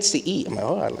everyone gets to eat. I'm like,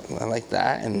 oh, I like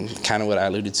that. And kind of what I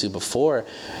alluded to before.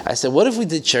 I said, what if we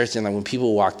did church and like when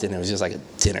people walked in, it was just like a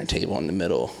dinner table in the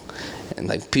middle. And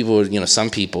like people, some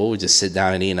people would just sit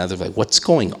down and eat, and others like, what's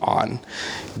going on?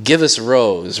 Give us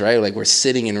rows, right? Like we're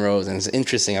sitting in rows. And it's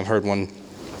interesting. I've heard one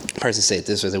person say it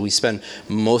this way, that we spend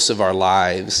most of our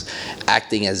lives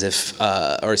acting as if,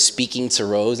 or speaking to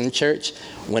rows in church,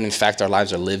 when in fact our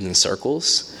lives are lived in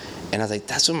circles. And I was like,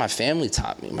 that's what my family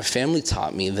taught me. My family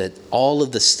taught me that all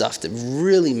of the stuff that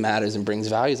really matters and brings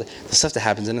value is like the stuff that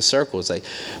happens in a circle. It's like,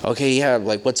 okay, yeah,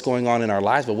 like what's going on in our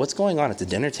lives, but what's going on at the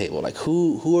dinner table? Like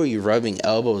who are you rubbing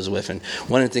elbows with? And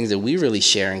one of the things that we really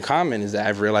share in common is that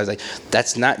I've realized like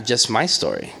that's not just my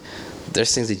story.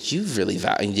 there's things that you really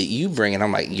value, that you bring, and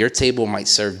I'm like, your table might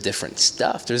serve different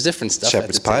stuff. There's different stuff.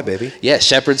 Shepherd's pie, baby. Yeah,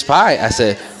 shepherd's pie. I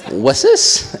said, what's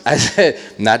this? I said,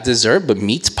 not dessert, but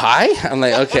meat's pie? I'm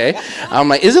like, okay. I'm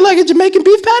like, is it like a Jamaican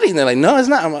beef patty? And they're like, no, it's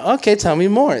not. I'm like, okay, tell me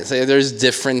more. So there's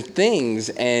different things,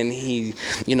 and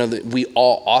we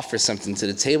all offer something to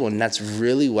the table, and that's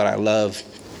really what I love.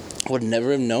 I would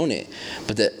never have known it,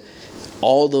 but that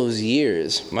all those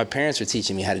years, my parents were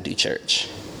teaching me how to do church.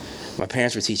 My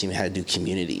parents were teaching me how to do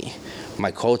community.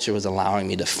 My culture was allowing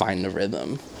me to find the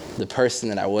rhythm. The person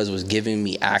that I was giving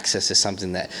me access to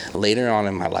something that later on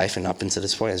in my life and up until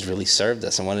this point has really served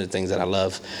us. And one of the things that I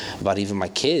love about even my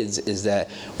kids is that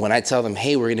when I tell them,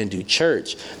 hey, we're going to do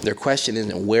church, their question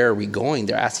isn't where are we going?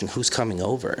 They're asking who's coming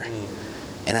over.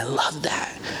 And I love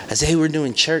that. I say, hey, we're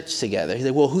doing church together. He's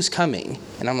like, well, who's coming?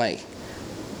 And I'm like,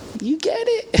 you get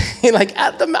it? Like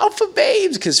at the mouth of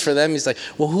babes. Because for them, it's like,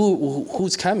 well,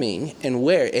 who's coming and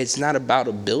where? It's not about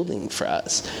a building for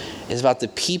us. It's about the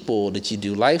people that you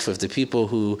do life with, the people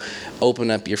who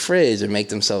open up your fridge and make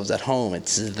themselves at home.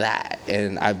 It's that.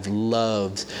 And I've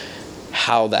loved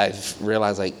how I've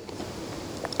realized, like,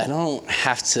 I don't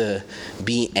have to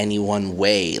be any one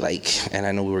way. Like, and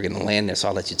I know we were going to land there, so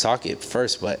I'll let you talk it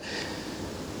first. But,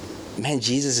 man,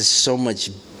 Jesus is so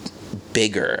much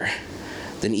bigger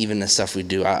than even the stuff we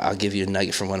do. I'll give you a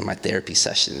nugget from one of my therapy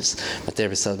sessions. My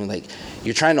therapist tells me, like,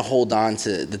 you're trying to hold on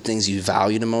to the things you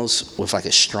value the most with like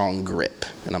a strong grip.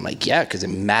 And I'm like, yeah, because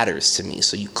it matters to me.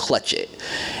 So you clutch it.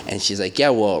 And she's like, yeah,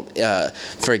 well,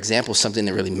 for example, something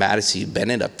that really matters to you,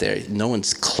 Bennett up there, no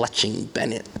one's clutching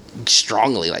Bennett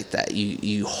strongly like that.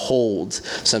 You hold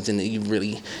something that you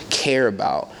really care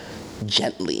about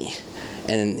gently.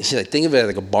 And she's like, think of it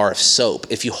like a bar of soap.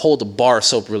 If you hold a bar of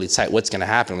soap really tight, what's going to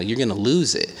happen? Like, you're going to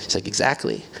lose it. She's like,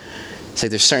 exactly. It's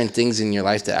like there's certain things in your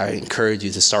life that I encourage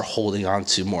you to start holding on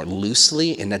to more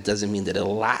loosely, and that doesn't mean that it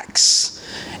lacks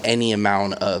any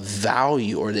amount of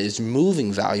value or that it's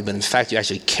moving value, but in fact, you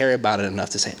actually care about it enough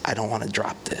to say, I don't want to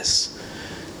drop this.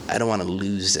 I don't want to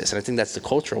lose this. And I think that's the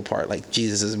cultural part. Like,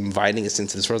 Jesus is inviting us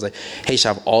into this world. It's like, hey,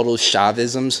 Shav, all those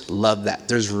Shavisms, love that.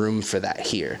 There's room for that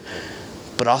here.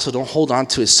 But also don't hold on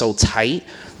to it so tight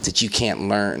that you can't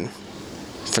learn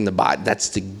from the body. That's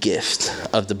the gift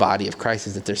of the body of Christ,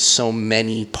 is that there's so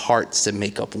many parts that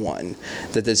make up one,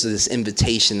 that there's this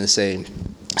invitation to say,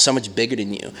 so much bigger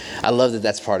than you. I love that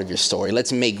that's part of your story.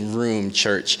 Let's make room,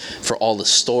 church, for all the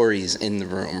stories in the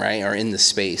room, right, or in the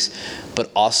space.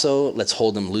 But also, let's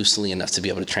hold them loosely enough to be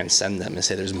able to transcend them and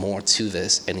say there's more to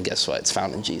this, and guess what? It's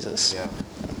found in Jesus. Yeah.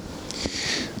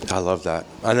 I love that.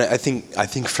 And I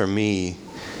think for me,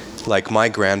 like, my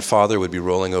grandfather would be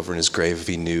rolling over in his grave if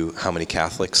he knew how many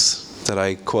Catholics that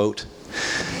I quote,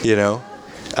 you know?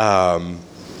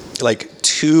 Like,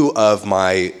 two of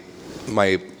my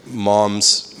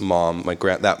mom's mom,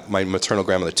 my maternal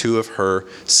grandmother, two of her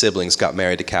siblings got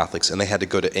married to Catholics, and they had to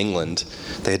go to England.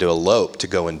 They had to elope to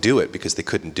go and do it because they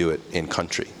couldn't do it in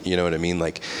country. You know what I mean?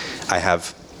 Like, I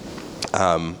have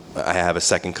a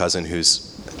second cousin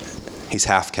he's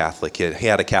half Catholic. He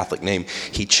had a Catholic name.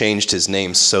 He changed his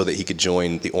name so that he could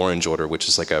join the Orange Order, which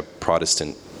is like a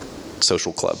Protestant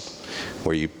social club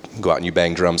where you go out and you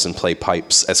bang drums and play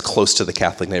pipes as close to the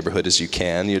Catholic neighborhood as you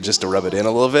can, just to rub it in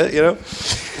a little bit, you know?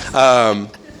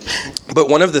 But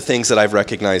one of the things that I've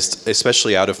recognized,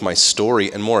 especially out of my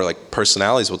story and more like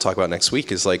personalities we'll talk about next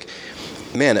week, is like,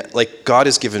 man, like, God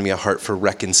has given me a heart for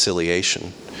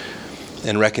reconciliation.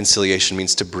 And reconciliation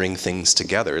means to bring things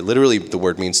together. Literally, the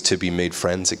word means to be made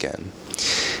friends again.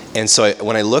 And so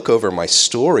when I look over my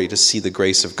story to see the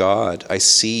grace of God, I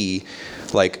see,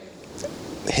 like,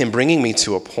 him bringing me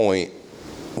to a point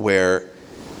where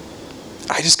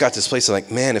I just got to this place of, like,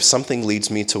 man, if something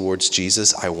leads me towards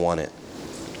Jesus, I want it.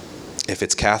 If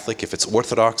it's Catholic, if it's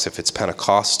Orthodox, if it's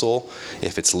Pentecostal,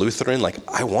 if it's Lutheran, like,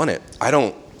 I want it.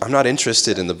 I'm not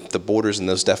interested in the borders and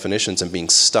those definitions and being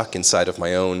stuck inside of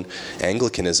my own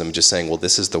Anglicanism, just saying, well,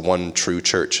 this is the one true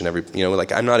church, and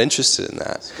like, I'm not interested in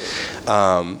that.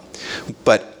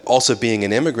 But also being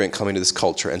an immigrant coming to this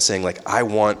culture and saying, like, I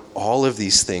want all of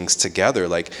these things together.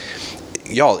 Like,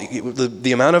 y'all,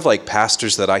 the amount of, like,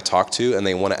 pastors that I talk to and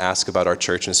they want to ask about our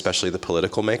church, and especially the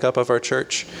political makeup of our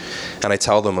church, and I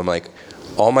tell them, I'm like,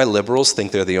 all my liberals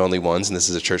think they're the only ones, and this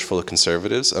is a church full of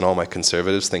conservatives, and all my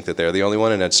conservatives think that they're the only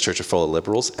one, and it's a church full of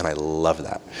liberals, and I love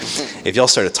that. If y'all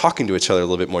started talking to each other a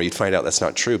little bit more, you'd find out that's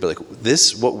not true, but, like,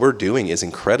 what we're doing is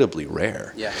incredibly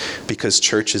rare. Yeah. Because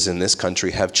churches in this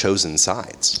country have chosen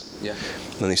sides. Yeah.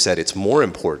 And they said it's more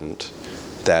important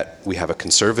that we have a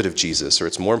conservative Jesus, or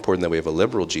it's more important that we have a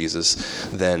liberal Jesus,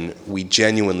 then we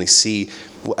genuinely see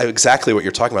exactly what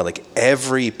you're talking about. Like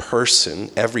every person,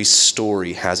 every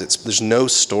story there's no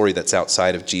story that's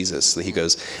outside of Jesus that he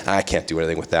goes, I can't do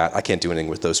anything with that. I can't do anything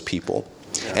with those people.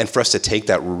 Yeah. And for us to take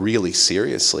that really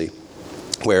seriously,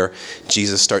 where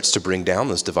Jesus starts to bring down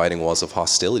those dividing walls of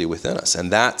hostility within us.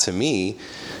 And that, to me,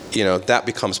 that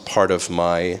becomes part of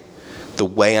the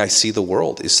way I see the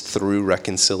world is through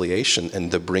reconciliation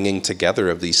and the bringing together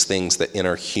of these things that in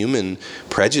our human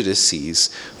prejudices,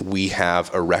 we have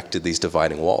erected these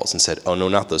dividing walls and said, oh no,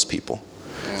 not those people.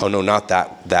 Oh no, not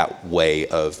that way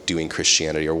of doing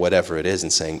Christianity or whatever it is,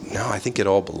 and saying, no, I think it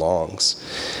all belongs.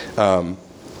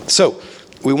 So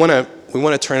we want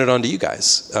to turn it on to you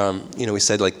guys. We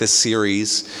said like this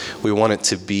series, we want it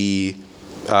to be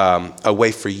a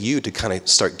way for you to kind of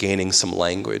start gaining some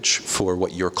language for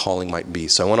what your calling might be.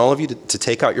 So I want all of you to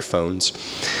take out your phones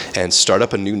and start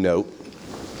up a new note.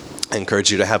 I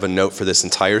encourage you to have a note for this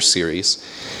entire series.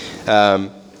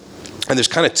 And there's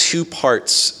kind of two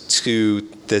parts to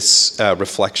this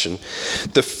reflection.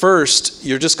 The first,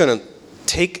 you're just going to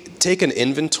take an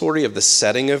inventory of the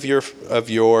setting of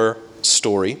your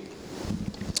story.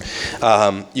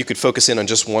 You could focus in on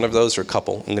just one of those or a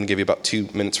couple. I'm going to give you about 2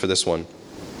 minutes for this one.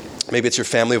 Maybe it's your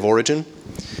family of origin.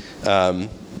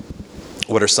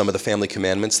 What are some of the family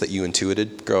commandments that you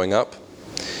intuited growing up?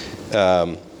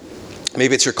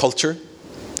 Maybe it's your culture.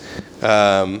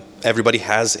 Everybody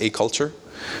has a culture,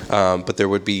 but there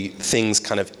would be things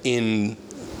kind of in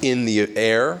the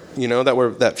air,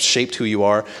 that shaped who you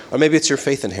are. Or maybe it's your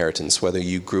faith inheritance, whether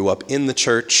you grew up in the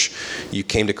church, you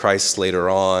came to Christ later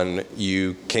on,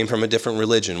 you came from a different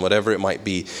religion, whatever it might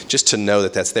be, just to know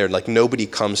that that's there. Like nobody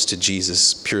comes to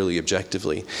Jesus purely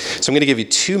objectively. So I'm going to give you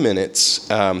 2 minutes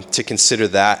to consider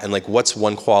that, and like what's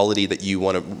one quality that you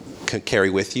want to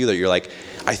carry with you that you're like,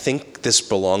 I think this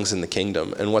belongs in the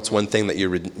kingdom. And what's one thing that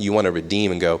you want to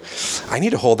redeem and go, I need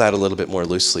to hold that a little bit more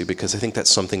loosely because I think that's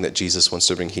something that Jesus wants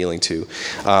to bring healing to.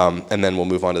 And then we'll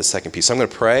move on to the second piece. So I'm going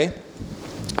to pray.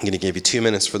 I'm going to give you 2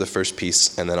 minutes for the first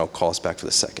piece, and then I'll call us back for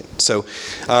the second. So,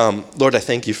 Lord, I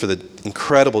thank you for the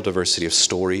incredible diversity of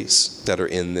stories that are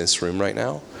in this room right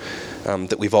now,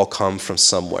 that we've all come from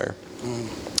somewhere.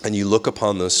 And you look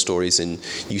upon those stories and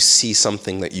you see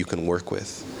something that you can work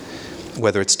with.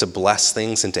 Whether it's to bless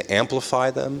things and to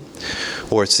amplify them,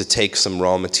 or it's to take some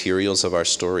raw materials of our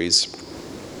stories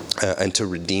and to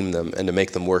redeem them and to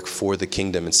make them work for the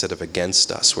kingdom instead of against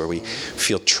us, where we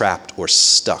feel trapped or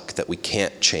stuck that we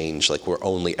can't change, like we're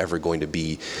only ever going to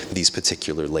be these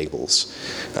particular labels.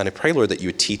 And I pray, Lord, that you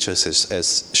would teach us,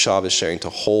 as Shav is sharing, to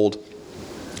hold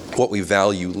what we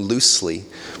value loosely,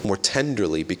 more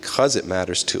tenderly, because it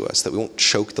matters to us, that we won't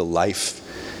choke the life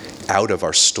out of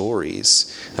our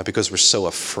stories because we're so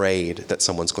afraid that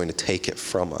someone's going to take it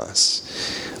from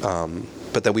us,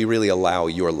 but that we really allow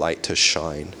your light to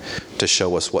shine, to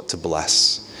show us what to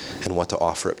bless and what to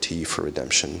offer up to you for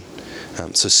redemption.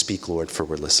 So speak, Lord, for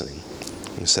we're listening. I'm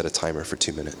going to set a timer for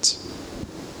 2 minutes.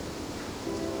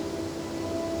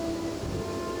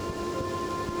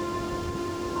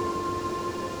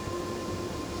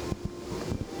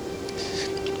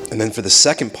 And then for the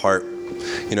second part,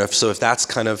 if that's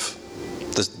kind of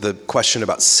the question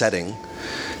about setting,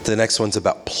 the next one's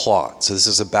about plot. So this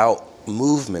is about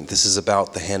movement. This is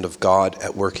about the hand of God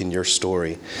at work in your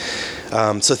story.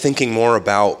 So thinking more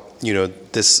about,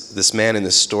 this man in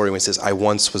this story when he says, I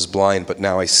once was blind, but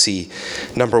now I see.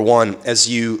 Number one, as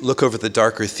you look over the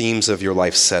darker themes of your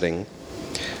life setting,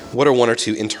 what are one or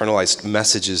two internalized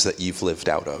messages that you've lived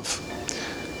out of?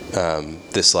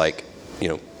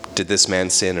 Did this man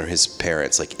sin, or his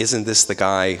parents? Like, isn't this the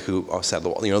guy who sat the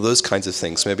wall? Those kinds of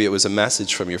things. Maybe it was a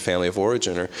message from your family of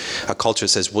origin, or a culture that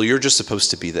says, well, you're just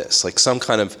supposed to be this. Like some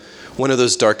kind of one of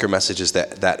those darker messages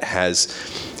that has,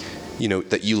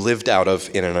 that you lived out of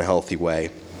in an unhealthy way.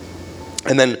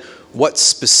 And then what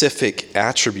specific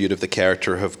attribute of the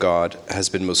character of God has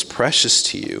been most precious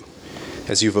to you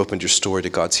as you've opened your story to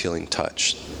God's healing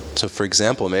touch? So for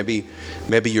example, maybe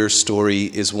your story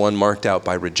is one marked out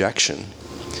by rejection.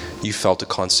 You felt a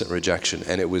constant rejection,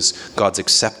 and it was God's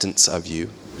acceptance of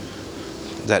you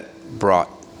that brought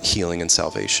healing and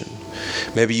salvation.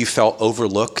 Maybe you felt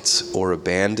overlooked or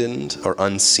abandoned or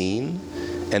unseen,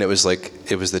 and it was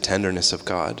the tenderness of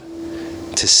God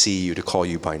to see you, to call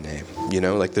you by name.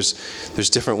 There's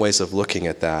different ways of looking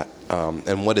at that,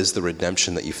 and what is the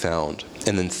redemption that you found?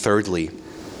 And then thirdly,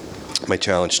 my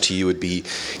challenge to you would be,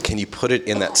 can you put it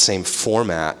in that same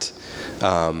format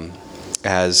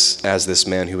as this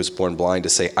man who was born blind, to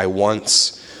say, I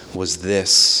once was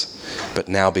this, but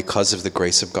now because of the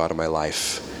grace of God in my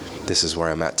life, this is where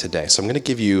I'm at today. So I'm going to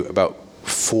give you about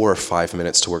 4 or 5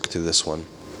 minutes to work through this one.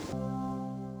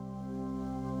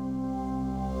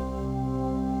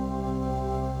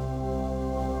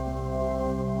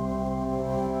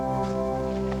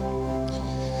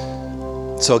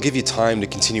 So I'll give you time to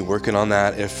continue working on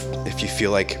that if you feel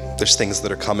like there's things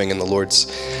that are coming and the Lord's,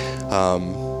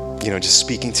 just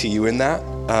speaking to you in that.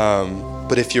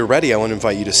 But if you're ready, I want to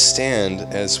invite you to stand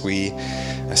as we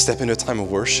step into a time of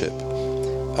worship.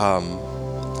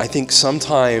 I think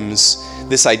sometimes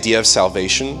this idea of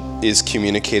salvation is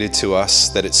communicated to us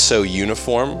that it's so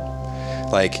uniform.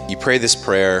 Like you pray this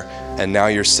prayer and now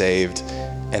you're saved,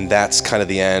 and that's kind of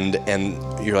the end. And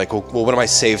you're like, well, what am I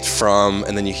saved from?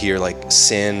 And then you hear like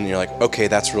sin, and you're like, okay,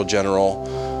 that's real general.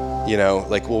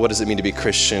 Like, well, what does it mean to be a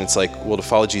Christian? It's like, well, to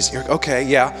follow Jesus. You're like, okay,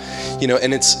 yeah.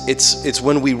 And it's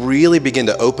when we really begin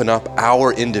to open up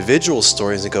our individual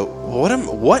stories and go,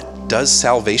 what does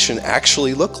salvation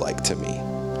actually look like to me?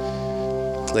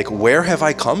 Like, where have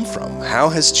I come from? How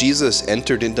has Jesus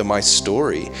entered into my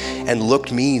story and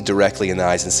looked me directly in the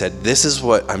eyes and said, this is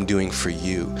what I'm doing for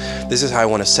you. This is how I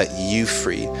want to set you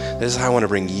free. This is how I want to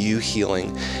bring you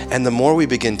healing. And the more we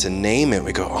begin to name it,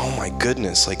 we go, oh my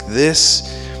goodness, like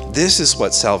this is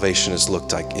what salvation has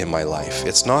looked like in my life.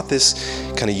 It's not this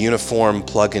kind of uniform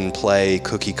plug and play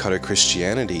cookie cutter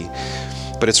Christianity,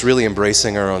 but it's really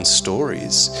embracing our own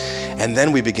stories. And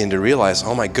then we begin to realize,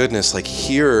 oh my goodness, like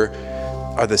here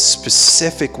are the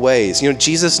specific ways.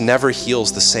 Jesus never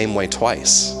heals the same way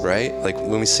twice, right? Like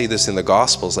when we see this in the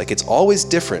Gospels, like it's always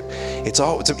different. It's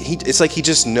like he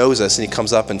just knows us, and he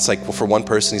comes up and it's like, well, for one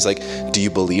person, he's like, do you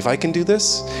believe I can do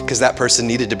this? Because that person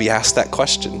needed to be asked that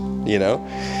question,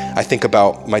 I think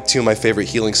about two of my favorite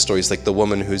healing stories, like the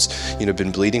woman who's,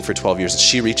 been bleeding for 12 years, and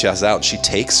she reaches out and she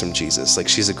takes from Jesus. Like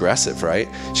she's aggressive, right?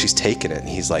 She's taken it, and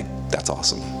he's like, that's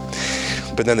awesome.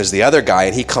 But then there's the other guy,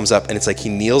 and he comes up and it's like he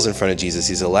kneels in front of Jesus.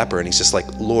 He's a leper, and he's just like,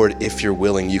 Lord, if you're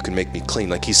willing, you can make me clean.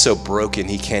 Like he's so broken,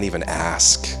 he can't even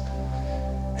ask.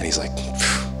 And he's like,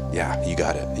 yeah, you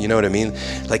got it. You know what I mean?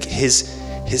 Like his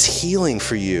healing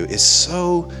for you is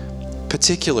so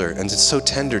particular, and it's so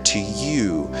tender to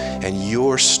you and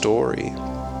your story.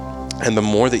 And the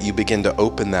more that you begin to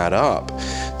open that up,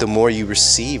 the more you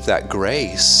receive that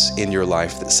grace in your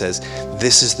life that says,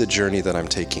 this is the journey that I'm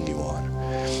taking you on.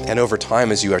 And over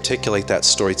time, as you articulate that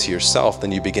story to yourself,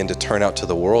 then you begin to turn out to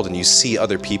the world and you see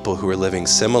other people who are living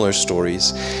similar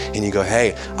stories, and you go,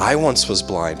 hey, I once was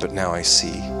blind, but now I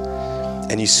see.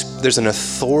 And there's an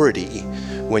authority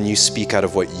when you speak out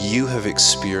of what you have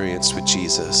experienced with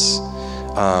Jesus,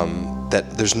 that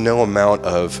there's no amount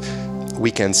of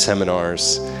weekend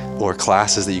seminars or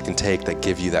classes that you can take that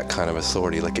give you that kind of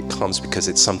authority. Like it comes because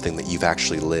it's something that you've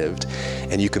actually lived.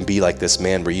 And you can be like this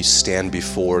man where you stand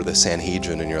before the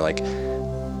Sanhedrin and you're like,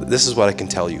 this is what I can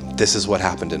tell you. This is what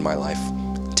happened in my life.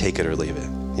 Take it or leave it.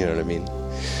 You know what I mean?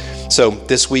 So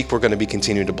this week we're going to be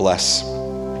continuing to bless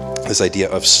this idea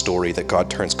of story, that God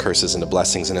turns curses into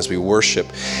blessings. And as we worship,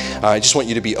 I just want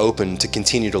you to be open to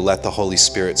continue to let the Holy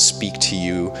Spirit speak to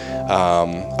you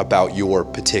about your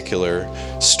particular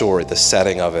story, the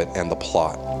setting of it, and the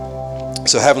plot.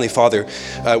 So Heavenly Father,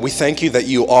 we thank you that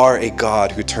you are a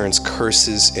God who turns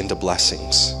curses into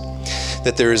blessings,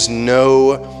 that there is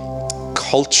no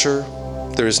culture,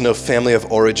 there is no family of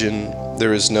origin,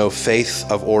 there is no faith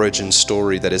of origin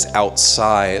story that is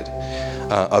outside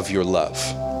of your love.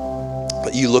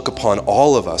 But you look upon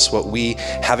all of us, what we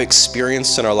have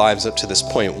experienced in our lives up to this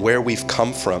point, where we've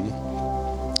come from,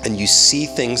 and you see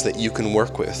things that you can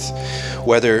work with,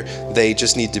 whether they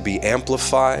just need to be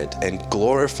amplified and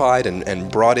glorified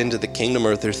and brought into the kingdom,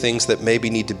 or they're things that maybe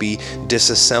need to be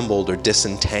disassembled or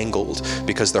disentangled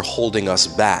because they're holding us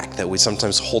back, that we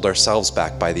sometimes hold ourselves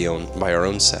back by our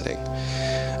own setting.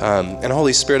 And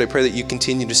Holy Spirit, I pray that you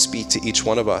continue to speak to each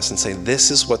one of us and say,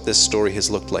 this is what this story has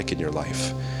looked like in your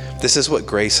life. This is what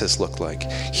grace has looked like.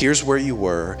 Here's where you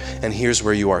were, and here's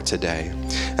where you are today.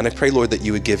 And I pray, Lord, that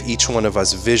you would give each one of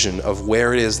us vision of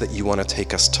where it is that you want to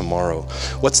take us tomorrow.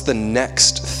 What's the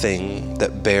next thing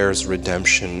that bears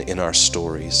redemption in our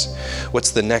stories? What's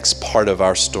the next part of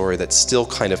our story that's still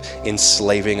kind of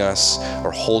enslaving us or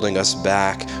holding us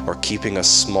back or keeping us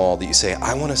small, that you say,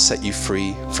 I want to set you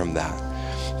free from that?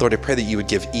 Lord, I pray that you would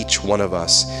give each one of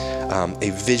us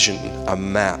a vision, a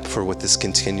map for what this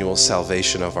continual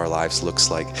salvation of our lives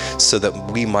looks like, so that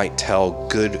we might tell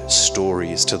good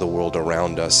stories to the world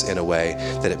around us in a way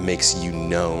that it makes you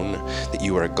known that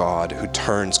you are a God who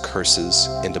turns curses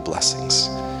into blessings.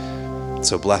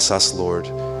 So bless us, Lord,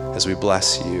 as we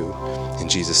bless you. In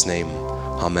Jesus' name,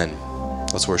 amen.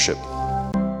 Let's worship.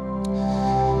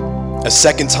 A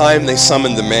second time they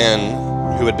summoned the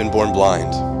man who had been born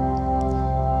blind.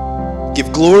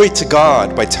 Give glory to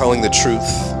God by telling the truth,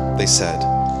 they said.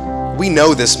 We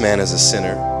know this man is a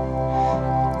sinner,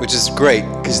 which is great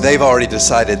because they've already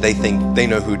decided they think they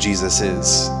know who Jesus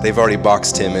is. They've already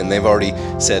boxed him and they've already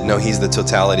said, no, he's the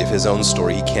totality of his own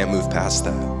story. He can't move past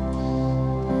that.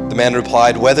 The man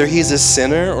replied, whether he's a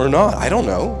sinner or not, I don't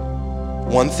know.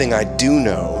 One thing I do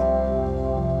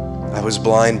know, I was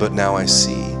blind, but now I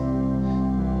see.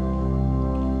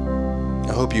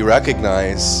 I hope you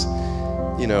recognize,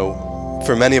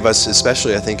 for many of us,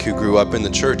 especially I think who grew up in the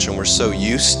church and we're so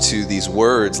used to these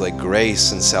words like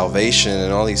grace and salvation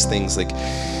and all these things, like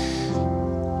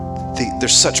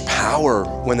there's such power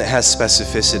when it has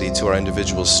specificity to our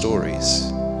individual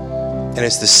stories. And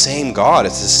it's the same God,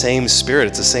 it's the same Spirit,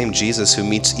 it's the same Jesus who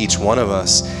meets each one of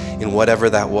us in whatever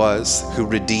that was, who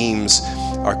redeems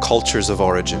our cultures of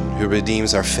origin, who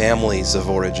redeems our families of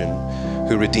origin,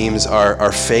 who redeems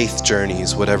our faith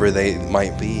journeys, whatever they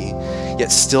might be,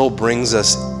 yet still brings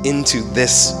us into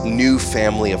this new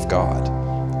family of God,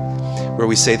 where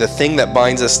we say the thing that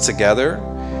binds us together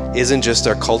isn't just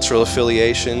our cultural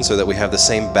affiliations or that we have the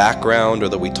same background or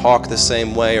that we talk the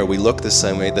same way or we look the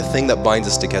same way. The thing that binds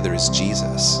us together is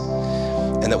Jesus,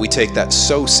 and that we take that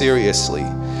so seriously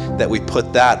that we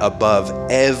put that above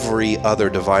every other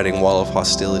dividing wall of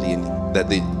hostility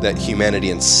that humanity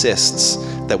insists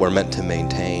that we're meant to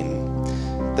maintain.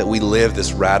 That we live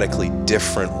this radically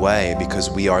different way because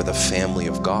we are the family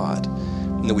of God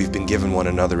and that we've been given one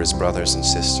another as brothers and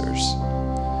sisters.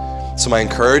 So my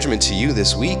encouragement to you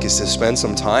this week is to spend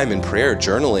some time in prayer,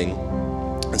 journaling,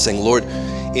 and saying, Lord,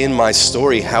 in my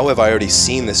story, how have I already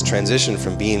seen this transition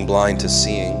from being blind to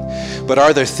seeing? But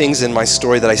are there things in my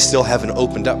story that I still haven't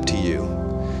opened up to you,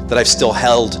 that I've still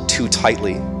held too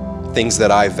tightly, things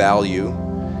that I value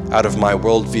out of my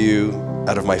worldview,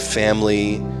 out of my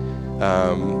family,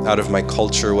 out of my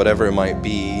culture, whatever it might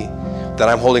be, that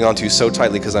I'm holding on to so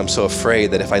tightly because I'm so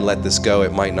afraid that if I let this go,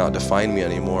 it might not define me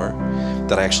anymore,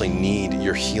 that I actually need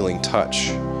your healing touch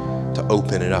to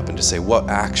open it up and to say what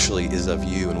actually is of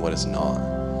you and what is not.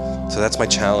 So that's my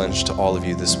challenge to all of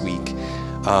you this week.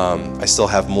 I still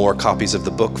have more copies of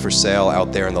the book for sale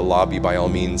out there in the lobby. By all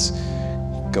means,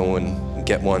 go and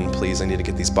get one, please. I need to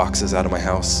get these boxes out of my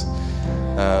house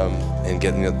and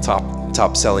get in the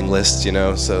top selling list,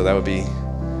 so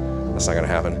that's not gonna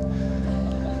happen.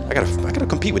 I gotta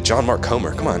compete with John Mark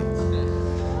Comer, come on.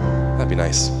 That'd be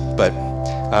nice. But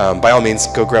by all means,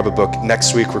 go grab a book.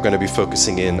 Next week, we're gonna be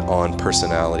focusing in on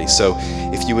personality. So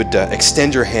if you would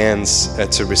extend your hands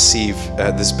to receive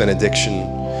this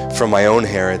benediction from my own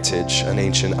heritage, an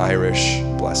ancient Irish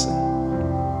blessing.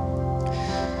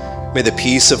 May the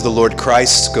peace of the Lord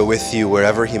Christ go with you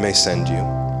wherever he may send you.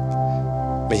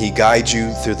 May he guide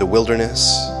you through the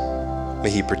wilderness. May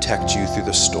he protect you through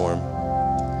the storm.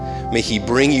 May he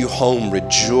bring you home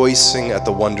rejoicing at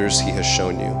the wonders he has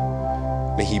shown you.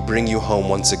 May he bring you home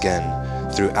once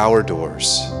again through our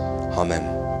doors.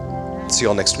 Amen. See you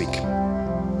all next week.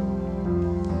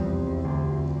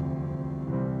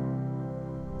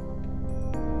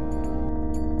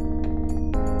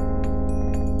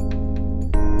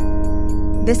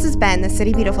 This has been the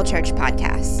City Beautiful Church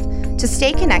podcast. To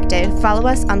stay connected, follow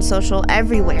us on social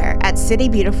everywhere at City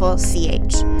Beautiful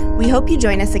CH. We hope you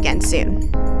join us again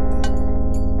soon.